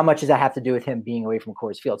 how much does that have to do with him being away from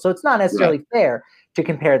Coors Field? So it's not necessarily fair to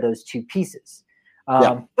compare those two pieces.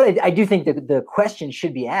 But I do think that the question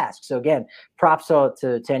should be asked. So again, props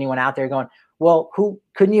to anyone out there going, well,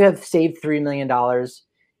 couldn't you have saved $3 million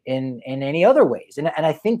in any other ways? And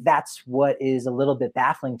I think that's what is a little bit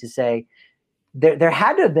baffling to say. There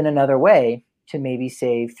had to have been another way, to maybe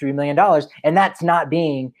save $3 million. And that's not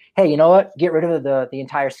being, hey, you know what? Get rid of the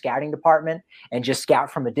entire scouting department and just scout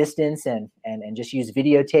from a distance and just use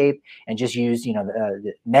videotape and just use,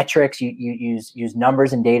 the metrics, you use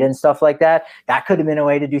numbers and data and stuff like that. That could have been a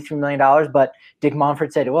way to do $3 million. But Dick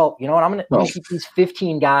Monfort said, well, you know what? I'm going to keep these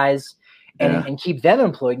 15 guys and keep them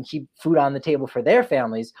employed and keep food on the table for their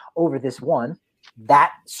families over this one.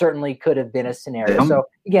 That certainly could have been a scenario. So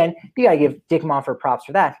again, you got to give Dick Monfort props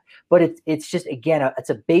for that. But it's just, again, it's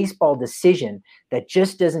a baseball decision that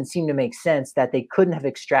just doesn't seem to make sense, that they couldn't have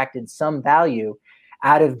extracted some value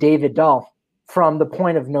out of David Dahl from the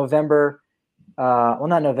point of November,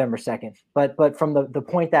 not November 2nd, but from the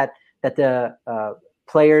point that the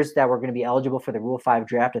players that were going to be eligible for the Rule 5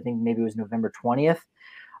 draft, I think maybe it was November 20th,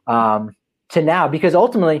 to now, because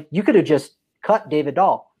ultimately you could have just cut David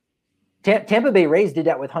Dahl. Tampa Bay Rays did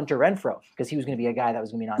that with Hunter Renfroe because he was going to be a guy that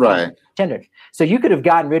was going to be non-tendered. So you could have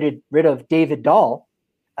gotten rid of David Dahl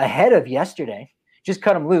ahead of yesterday, just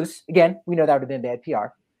cut him loose. Again, we know that would have been bad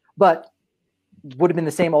PR, but would have been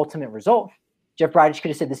the same ultimate result. Jeff Bridich could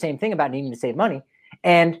have said the same thing about needing to save money.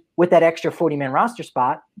 And with that extra 40-man roster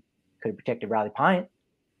spot, could have protected Riley Pint,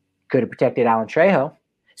 could have protected Alan Trejo.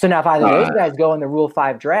 So now if either of those guys go in the Rule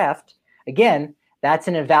 5 draft, again, that's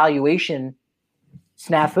an evaluation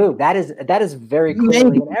snafu. That is very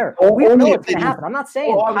clearly an error. We don't know what's going to happen. I'm not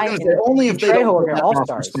saying only if they don't get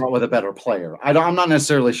all-stars spot with a better player. I'm not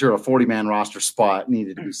necessarily sure a 40-man roster spot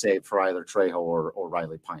needed to be saved for either Trejo or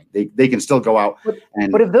Riley Pint. They can still go out.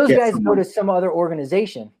 But if those guys go to some other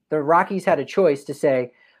organization, the Rockies had a choice to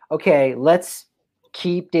say, okay, let's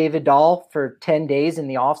keep David Dahl for 10 days in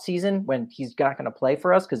the offseason when he's not going to play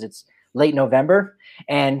for us because it's late November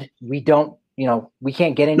and we don't. We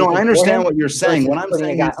can't get anything. No, I understand what you're saying. What I'm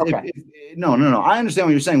saying is, no. I understand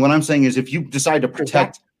what you're saying. What I'm saying is, if you decide to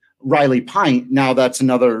protect Riley Pint, now that's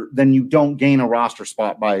another. Then you don't gain a roster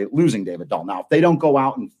spot by losing David Dahl. Now, if they don't go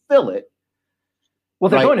out and fill it,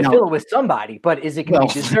 well, they're going to fill it with somebody, but is it going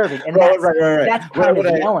to be deserving? And that's kind of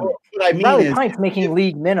the element. What I mean Riley Pint's making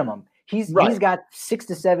league minimum. He's got 6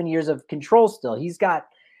 to 7 years of control still. He's got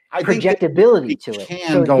projectability to it.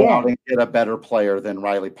 Can go out and get a better player than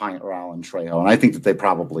Riley Pint or Alan Trejo, and I think that they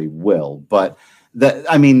probably will. But no,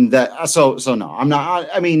 I'm not.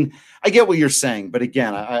 I mean, I get what you're saying, but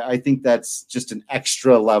again, I think that's just an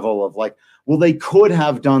extra level of like, well, they could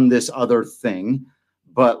have done this other thing,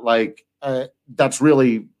 but that's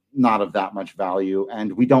really not of that much value,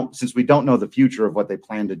 and since we don't know the future of what they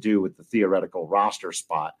plan to do with the theoretical roster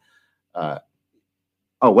spot.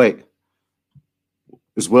 Wait.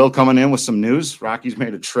 Is Will coming in with some news? Rockies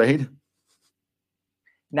made a trade.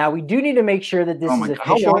 Now we do need to make sure that this is official.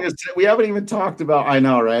 How long is we haven't even talked about? I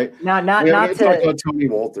know, right? We haven't talked about Tony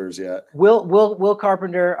Walters yet. Will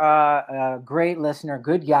Carpenter, great listener,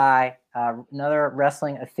 good guy, another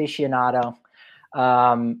wrestling aficionado.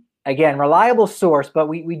 Again, reliable source, but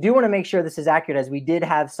we do want to make sure this is accurate, as we did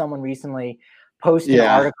have someone recently post an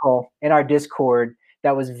article in our Discord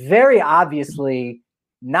that was very obviously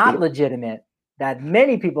not legitimate, that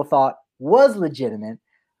many people thought was legitimate.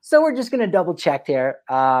 So we're just going to double check here.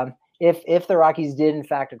 If the Rockies did in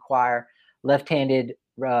fact acquire left-handed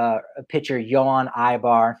pitcher Yohan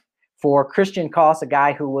Ibar for Christian Koss, a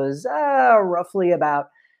guy who was roughly about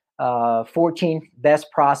 14th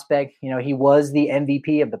best prospect. He was the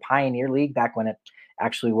MVP of the Pioneer League back when it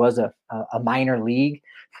actually was a minor league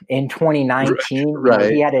in 2019.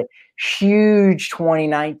 Right. He had a huge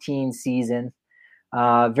 2019 season.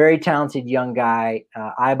 Very talented young guy.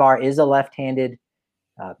 Ibar is a left-handed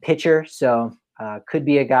pitcher, so could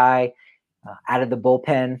be a guy out of the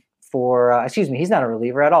bullpen for. He's not a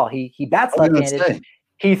reliever at all. He bats left-handed.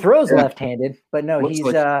 He throws left-handed, but no, he's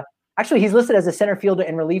he's listed as a center fielder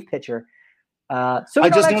and relief pitcher. So we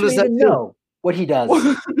don't actually even know what he does.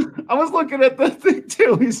 I was looking at that thing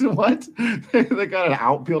too. He said, "What? They got an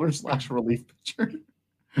outfielder / relief pitcher."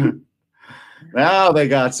 Now they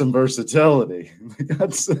got some versatility.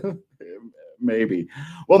 Maybe.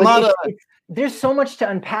 Well, but there's so much to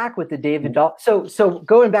unpack with the David Dahl. So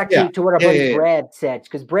going back to what our buddy Brad said,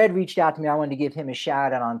 because Brad reached out to me, I wanted to give him a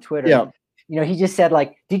shout out on Twitter. Yeah. He just said,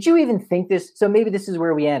 did you even think this? So maybe this is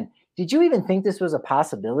where we end. Did you even think this was a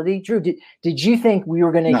possibility, Drew? Did you think we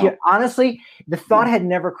were going to hear? Honestly, the thought had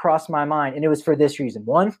never crossed my mind, and it was for this reason.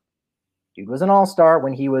 One, dude was an all-star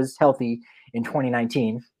when he was healthy in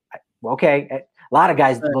 2019. Okay, a lot of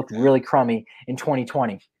guys looked really crummy in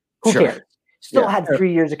 2020. Who cares? Still had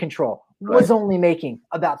 3 years of control. Was only making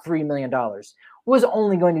about $3 million. Was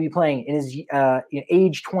only going to be playing in his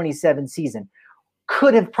age 27 season.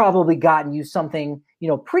 Could have probably gotten you something,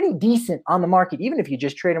 pretty decent on the market, even if you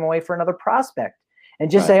just trade him away for another prospect.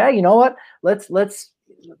 and just say, hey, you know what? Let's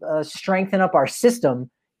strengthen up our system.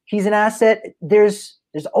 He's an asset. There's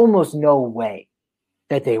almost no way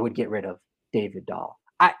that they would get rid of David Dahl.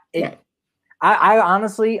 I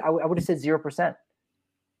honestly would have said 0%.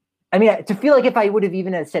 I mean, to feel like if I would have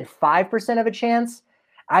even said 5% of a chance,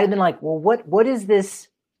 I'd have been like, well, what is this?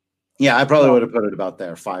 Yeah, I probably would have put it about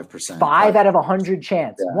there, 5%. 5 out of 100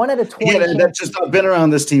 chance. Yeah. 1 out of 20. Yeah, that's just I've been around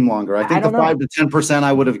this team longer. I think the 5 to 10%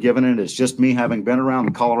 I would have given it is just me having been around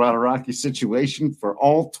the Colorado Rockies situation for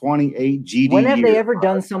all 28 GD When have years. they ever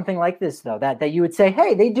done something like this, though? That you would say,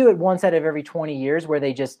 hey, they do it once out of every 20 years where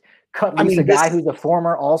they just cut loose a guy who's a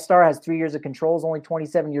former All-Star, has 3 years of control, is only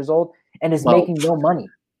 27 years old, and is making no money.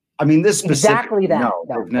 I mean, this exactly that. No,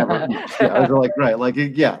 they've never. Yeah, they're like right, like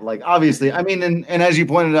yeah, like obviously. I mean, and as you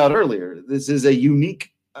pointed out earlier, this is a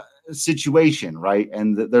unique situation, right?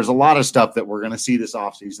 And there's a lot of stuff that we're going to see this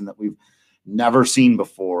offseason that we've never seen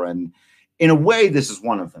before, and in a way, this is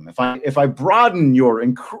one of them. If I broaden your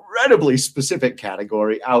incredibly specific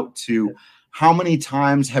category out to how many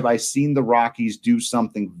times have I seen the Rockies do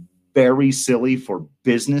something very silly for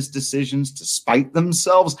business decisions to spite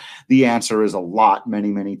themselves? The answer is a lot,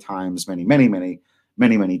 many times,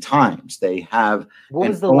 many times. They have. What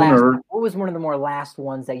was the last? What was one of the more last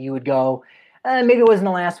ones that you would go? Maybe it wasn't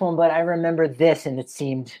the last one, but I remember this, and it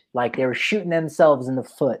seemed like they were shooting themselves in the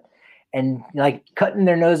foot and like cutting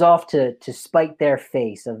their nose off to spite their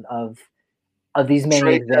face of these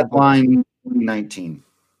many examples. 2019,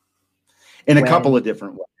 in a couple of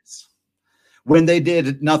different ways. When they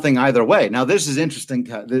did nothing either way. Now, this is interesting.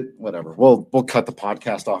 Whatever. We'll cut the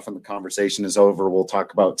podcast off and the conversation is over. We'll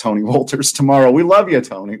talk about Tony Wolters tomorrow. We love you,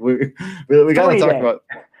 Tony. We got to talk about.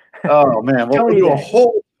 Oh man, we'll do a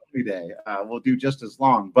whole Tony day. We'll do just as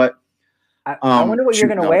long. But I wonder what you're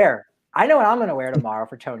going to wear. I know what I'm going to wear tomorrow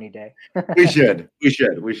for Tony Day. We should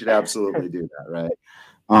absolutely do that, right?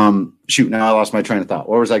 Now I lost my train of thought.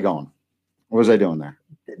 Where was I going? What was I doing there?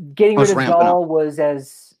 Getting rid of Dahl was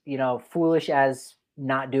as foolish as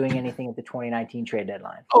not doing anything at the 2019 trade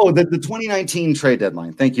deadline. Oh, the 2019 trade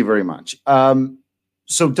deadline. Thank you very much.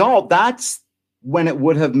 So Dahl, that's when it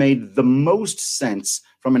would have made the most sense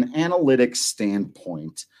from an analytics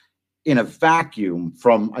standpoint in a vacuum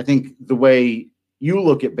from, I think, the way you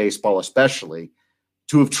look at baseball, especially,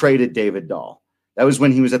 to have traded David Dahl. That was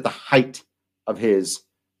when he was at the height of his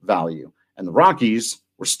value. And the Rockies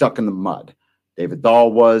were stuck in the mud. David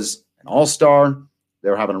Dahl was an all-star. They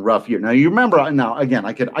were having a rough year. Now, you remember, now, again,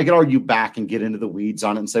 I could argue back and get into the weeds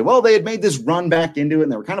on it and say, well, they had made this run back into it,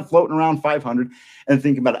 and they were kind of floating around 500 and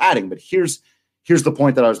thinking about adding. But here's the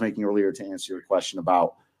point that I was making earlier to answer your question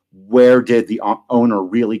about where did the owner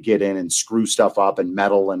really get in and screw stuff up and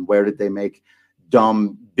meddle, and where did they make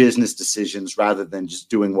dumb business decisions rather than just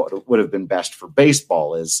doing what would have been best for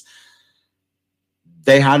baseball. Is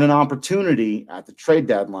they had an opportunity at the trade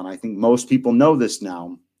deadline. I think most people know this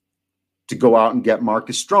now, to go out and get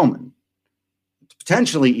Marcus Stroman,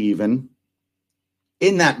 potentially even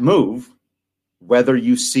in that move, whether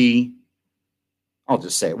you see, I'll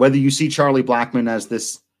just say it, whether you see Charlie Blackmon as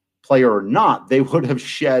this player or not, they would have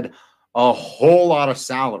shed a whole lot of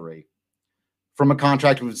salary from a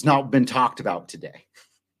contract who's not been talked about today.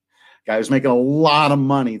 Guy who's making a lot of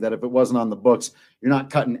money that if it wasn't on the books, you're not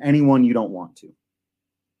cutting anyone you don't want to.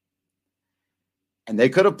 And they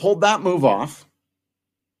could have pulled that move off,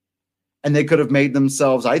 and they could have made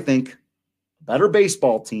themselves, I think, a better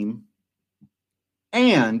baseball team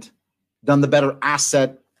and done the better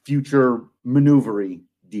asset future maneuvery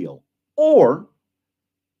deal. Or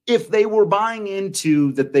if they were buying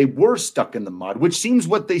into that they were stuck in the mud, which seems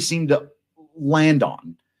what they seem to land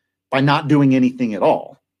on by not doing anything at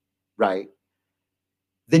all, right?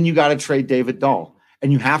 Then you got to trade David Dahl.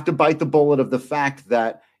 And you have to bite the bullet of the fact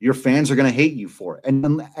that your fans are going to hate you for it.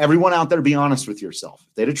 And everyone out there, be honest with yourself.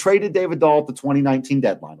 If they'd have traded David Dahl at the 2019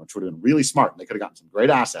 deadline, which would have been really smart, and they could have gotten some great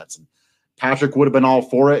assets, and Patrick would have been all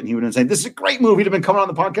for it, and he would have been saying, this is a great move. He'd have been coming on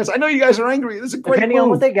the podcast. I know you guys are angry. This is a great Depending move. on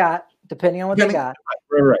what they got.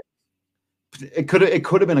 Right. It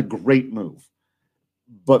could have been a great move,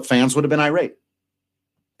 but fans would have been irate,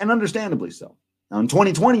 and understandably so. Now, in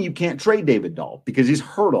 2020, you can't trade David Dahl because he's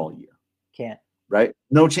hurt all year. Can't. Right?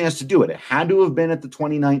 No chance to do it. It had to have been at the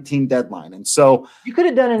 2019 deadline. And so you could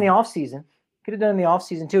have done it in the offseason. Could have done it in the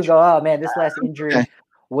offseason too. Go, oh man, this last injury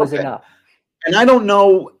was enough. And I don't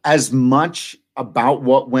know as much about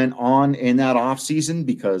what went on in that offseason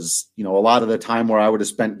because, a lot of the time where I would have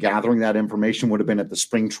spent gathering that information would have been at the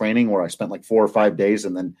spring training where I spent like 4 or 5 days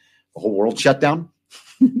and then the whole world shut down.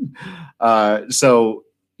 So,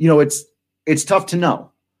 it's tough to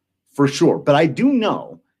know for sure. But I do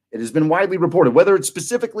know, It has been widely reported, whether it's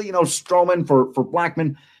specifically, Stroman for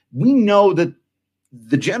Blackmon. We know that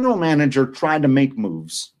the general manager tried to make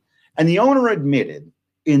moves, and the owner admitted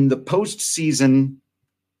in the postseason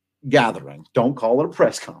gathering, don't call it a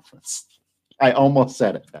press conference. I almost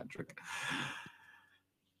said it, Patrick.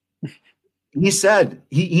 He said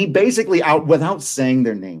he basically without saying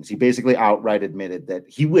their names, he basically outright admitted that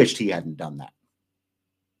he wished he hadn't done that.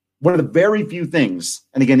 One of the very few things,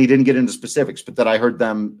 and again, he didn't get into specifics, but that I heard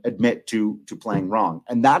them admit to playing wrong.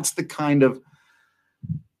 And that's the kind of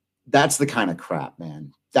crap,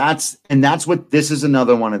 man. That's what this is,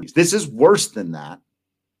 another one of these. This is worse than that.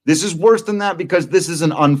 This is worse than that because this is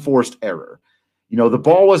an unforced error. The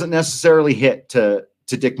ball wasn't necessarily hit to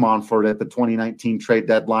Dick Monfort at the 2019 trade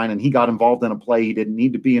deadline, and he got involved in a play he didn't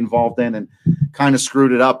need to be involved in and kind of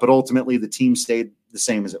screwed it up. But ultimately, the team stayed the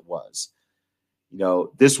same as it was.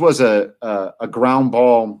 This was a ground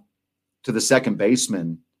ball to the second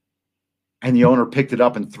baseman, and the owner picked it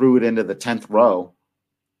up and threw it into the 10th row.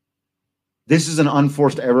 This is an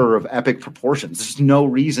unforced error of epic proportions. There's no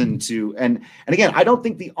reason to, and again, I don't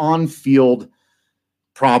think the on-field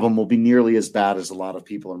problem will be nearly as bad as a lot of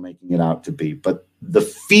people are making it out to be. But the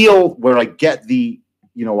feel where I get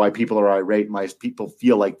why people are irate, my people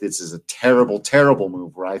feel like this is a terrible, terrible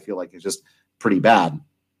move, where I feel like it's just pretty bad,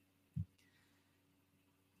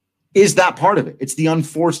 is that part of it. It's the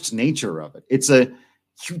unforced nature of it.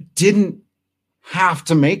 You didn't have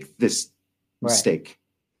to make this mistake.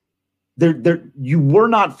 You were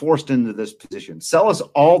not forced into this position. Sell us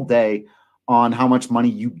all day on how much money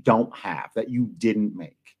you don't have, that you didn't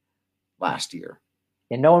make last year.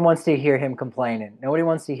 And no one wants to hear him complaining. Nobody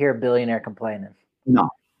wants to hear a billionaire complaining. No,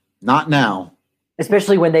 not now.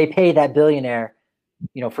 Especially when they pay that billionaire,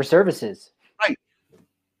 for services. Right.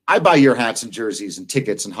 I buy your hats and jerseys and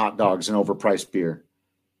tickets and hot dogs and overpriced beer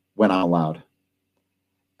when I'm allowed.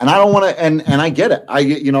 And I don't want to, and I get it.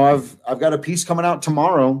 I've got a piece coming out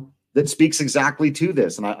tomorrow that speaks exactly to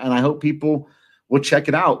this. And I hope people will check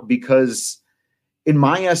it out, because in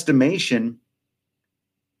my estimation,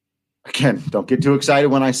 again, don't get too excited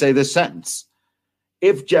when I say this sentence.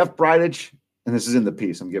 If Jeff Bridich, and this is in the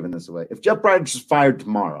piece, I'm giving this away. If Jeff Bridich is fired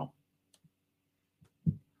tomorrow,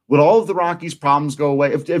 would all of the Rockies' problems go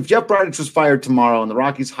away? If Jeff Bridich was fired tomorrow and the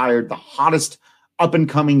Rockies hired the hottest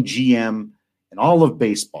up-and-coming GM in all of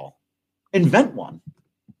baseball, invent one.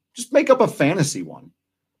 Just make up a fantasy one.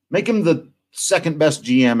 Make him the second best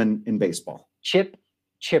GM in baseball. Chip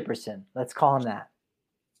Chipperson. Let's call him that.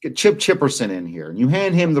 Get Chip Chipperson in here, and you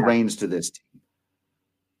hand him the reins to this team.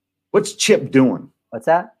 What's Chip doing? What's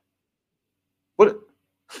that?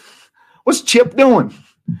 What's Chip doing?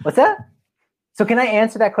 What's that? So can I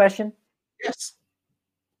answer that question? Yes.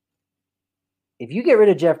 If you get rid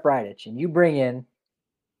of Jeff Bridich and you bring in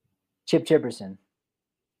Chip Chipperson,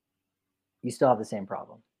 you still have the same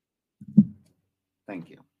problem. Thank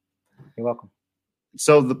you. You're welcome.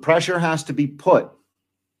 So the pressure has to be put.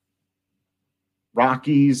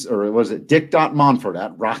 Rockies, or was it Dick.Monfort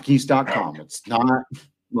at Rockies.com? It's not,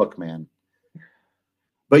 look, man.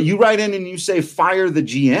 But you write in and you say, fire the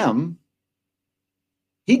GM.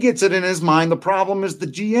 He gets it in his mind. The problem is the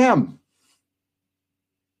GM.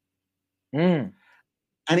 And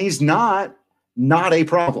he's not a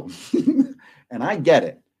problem. And I get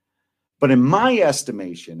it. But in my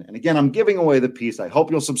estimation, and again, I'm giving away the piece. I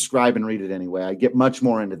hope you'll subscribe and read it anyway. I get much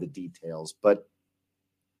more into the details, but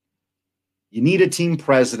you need a team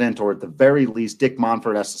president, or at the very least, Dick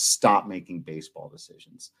Monfort has to stop making baseball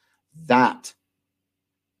decisions. That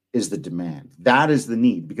is the demand. That is the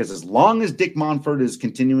need. Because as long as Dick Monfort is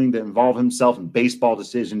continuing to involve himself in baseball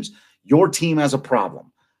decisions, your team has a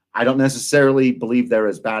problem. I don't necessarily believe they're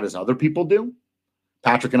as bad as other people do.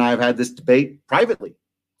 Patrick and I have had this debate privately,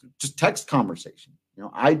 just text conversation.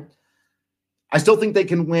 I still think they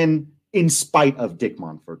can win in spite of Dick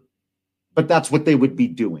Monfort, but that's what they would be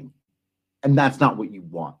doing. And that's not what you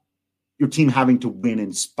want. Your team having to win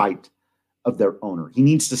in spite of their owner. He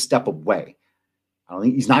needs to step away. I don't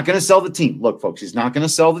think he's not going to sell the team. Look, folks, he's not going to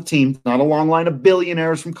sell the team. It's not a long line of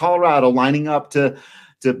billionaires from Colorado lining up to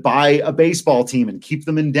buy a baseball team and keep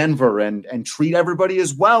them in Denver and treat everybody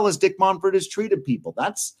as well as Dick Monfort has treated people.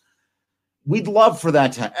 We'd love for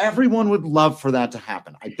that to happen. Everyone would love for that to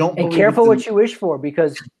happen. I don't. And careful what you wish for,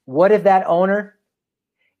 because what if that owner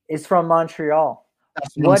is from Montreal?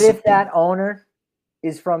 What if that owner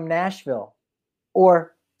is from Nashville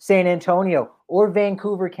or San Antonio or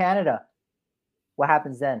Vancouver, Canada? What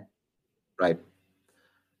happens then? Right.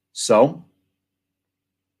 So,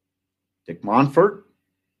 Dick Monfort,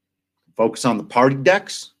 focus on the party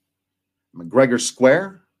decks, McGregor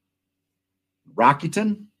Square, Rockyton,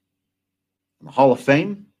 and the Hall of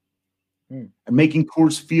Fame, and making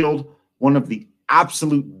Coors Field one of the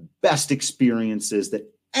absolute best experiences that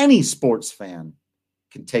any sports fan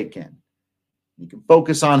can take in. You can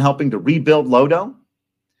focus on helping to rebuild Lodo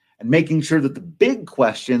and making sure that the big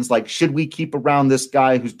questions, like should we keep around this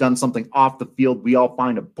guy who's done something off the field we all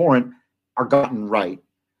find abhorrent, are gotten right.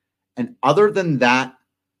 And other than that,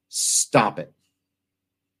 stop it.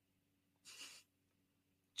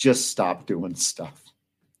 Just stop doing stuff.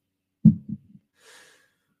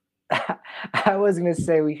 I was going to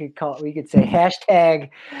say we could say hashtag.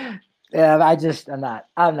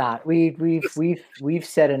 I'm not. We've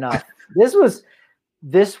said enough. This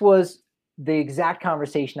was the exact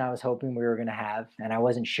conversation I was hoping we were going to have, and I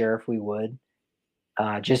wasn't sure if we would.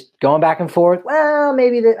 Just going back and forth. Well,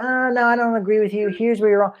 maybe no, I don't agree with you. Here's where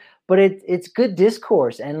you're wrong. But it's good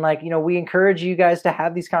discourse, and we encourage you guys to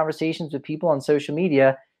have these conversations with people on social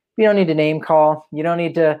media. You don't need to name call. You don't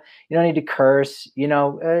need to curse.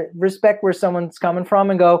 Respect where someone's coming from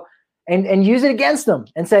and go and use it against them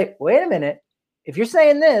and say, wait a minute, if you're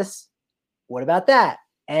saying this, what about that?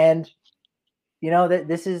 And that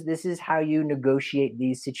this is how you negotiate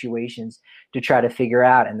these situations to try to figure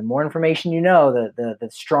out. And the more information the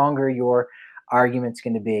stronger your argument's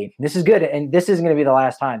going to be. This is good, and this isn't going to be the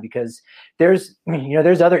last time because there's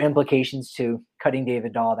other implications to cutting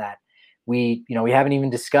David Dahl that we haven't even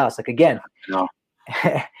discussed. No.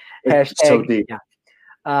 Hashtag, so deep. Yeah.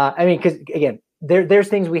 Because again, there's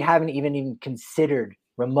things we haven't even considered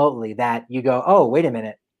remotely that you go, oh, wait a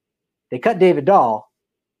minute, they cut David Dahl,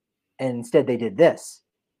 and instead they did this.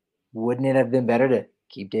 Wouldn't it have been better to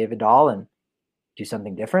keep David Dahl and do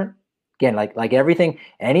something different? Again, like everything,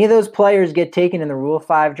 any of those players get taken in the Rule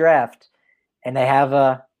 5 draft, and they have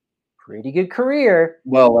a pretty good career.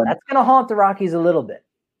 Well, that's going to haunt the Rockies a little bit.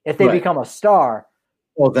 If they become a star,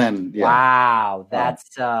 well then, yeah. Wow,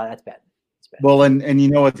 that's bad. It's bad. Well, and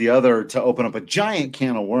the other, to open up a giant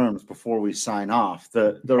can of worms before we sign off,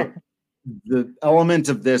 the element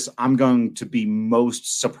of this I'm going to be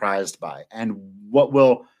most surprised by, and what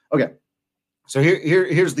will So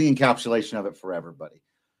here's the encapsulation of it for everybody.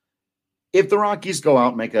 If the Rockies go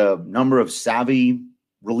out and make a number of savvy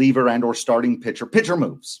reliever and or starting pitcher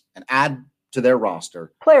moves and add to their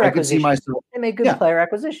roster, player I could see myself. They make good player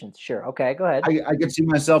acquisitions. Sure. Okay, go ahead. I could see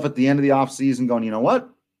myself at the end of the offseason going, you know what?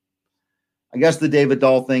 I guess the David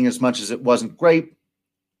Dahl thing, as much as it wasn't great,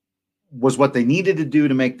 was what they needed to do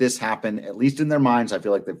to make this happen, at least in their minds. I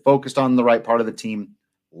feel like they focused on the right part of the team.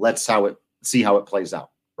 Let's see how it plays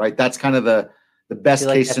out. Right. That's kind of the best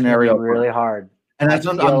case scenario. Really hard. And that's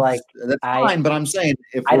fine, but I'm saying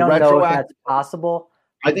if we're I don't know if retroactive, that's possible.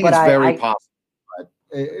 I think it's very possible.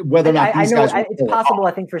 Whether or not these guys it's possible,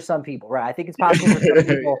 I think, for some people, right? I think it's possible for some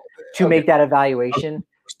people to make that evaluation,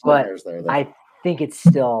 but I think it's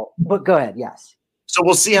still. But go ahead, yes. So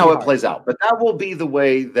we'll see how it plays out, but that will be the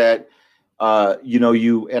way that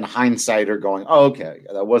you in hindsight are going, oh, okay,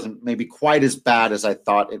 that wasn't maybe quite as bad as I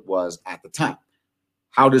thought it was at the time.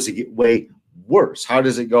 How does it get way worse? How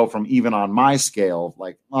does it go from even on my scale,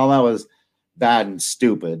 like, well, that was bad and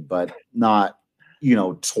stupid, but not,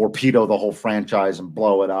 torpedo the whole franchise and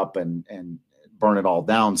blow it up and burn it all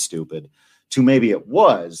down stupid, to maybe it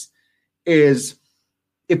is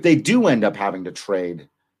if they do end up having to trade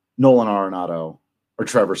Nolan Arenado or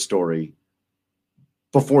Trevor Story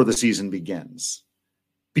before the season begins,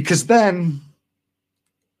 because then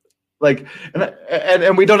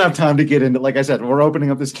and we don't have time to get into, like I said, we're opening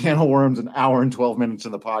up this can of worms an hour and 12 minutes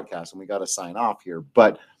in the podcast, and we got to sign off here.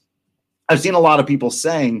 But I've seen a lot of people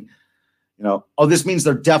saying, oh, this means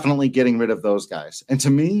they're definitely getting rid of those guys. And to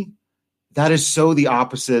me, that is so the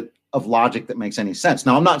opposite of logic that makes any sense.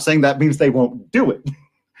 Now, I'm not saying that means they won't do it.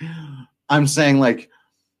 I'm saying,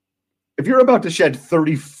 if you're about to shed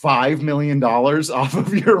 $35 million off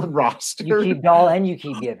of your roster, you keep Dahl and you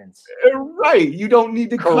keep Givens. Right. You don't need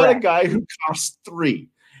to cut a guy who costs $3.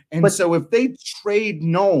 And so if they trade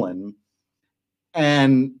Nolan,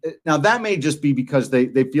 and now that may just be because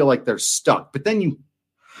they feel like they're stuck, but then you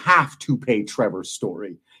have to pay Trevor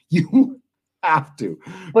Story. You have to.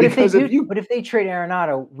 But if they trade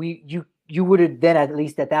Arenado, you would have then at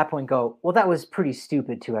least at that point go, well, that was pretty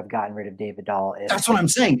stupid to have gotten rid of David Dahl. That's what I'm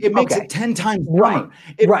saying. It makes it 10 times dumber.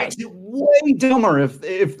 It makes it way dumber if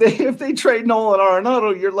they trade Nolan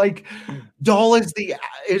Arenado. You're like, Dahl is the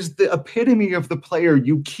epitome of the player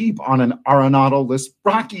you keep on an Arenado-less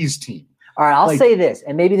Rockies team. All right, I'll say this,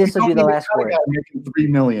 and maybe this will be the last word. A guy making $3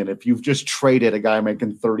 million if you've just traded a guy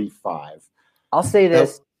making $35. I'll say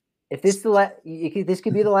this. If this this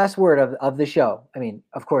could be the last word of the show. I mean,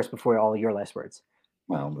 of course, before all your last words.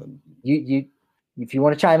 Well, then you if you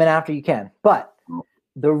want to chime in after, you can. But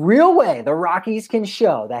the real way the Rockies can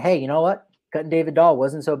show that, hey, you know what? Cutting David Dahl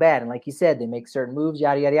wasn't so bad. And like you said, they make certain moves,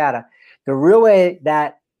 yada, yada, yada. The real way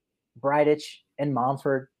that Bridich and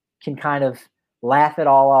Monfort can kind of laugh it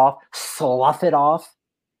all off, slough it off,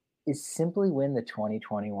 is simply win the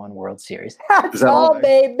 2021 World Series. That's all,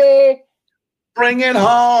 right? Baby. Bring it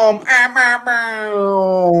home.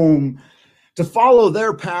 To follow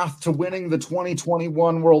their path to winning the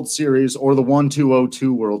 2021 World Series or the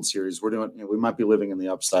 1202 World Series, we might be living in the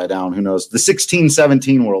upside down. Who knows? The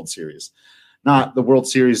 16-17 World Series. Not the World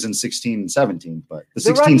Series in 16-17, but the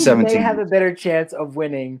 16-17. They have a better chance of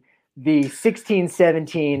winning the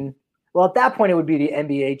 16-17. Well, at that point, it would be the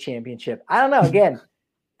NBA championship. I don't know. Again,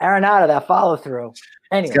 Arenado, that follow through.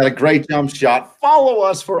 Anyway. He's got a great jump shot. Follow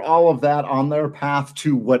us for all of that on their path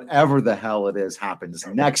to whatever the hell it is happens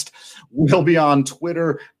next. We'll be on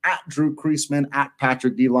Twitter at Drew Creasman, at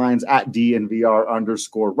Patrick D. Lyons, at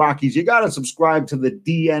DNVR_Rockies. You got to subscribe to the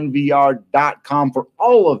DNVR.com for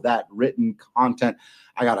all of that written content.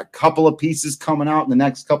 I got a couple of pieces coming out in the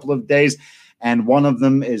next couple of days, and one of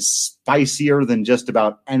them is spicier than just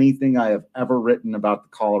about anything I have ever written about the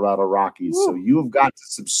Colorado Rockies. Woo. So you have got to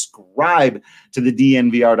subscribe to the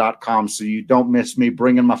DNVR.com so you don't miss me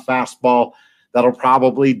bringing my fastball. That'll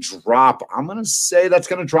probably drop. I'm going to say that's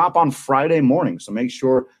going to drop on Friday morning. So make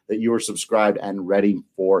sure that you are subscribed and ready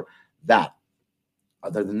for that.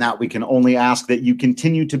 Other than that, we can only ask that you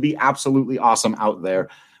continue to be absolutely awesome out there.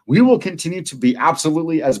 We will continue to be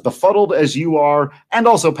absolutely as befuddled as you are, and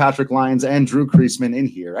also Patrick Lyons and Drew Creasman in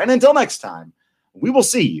here. And until next time, we will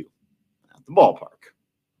see you at the ballpark.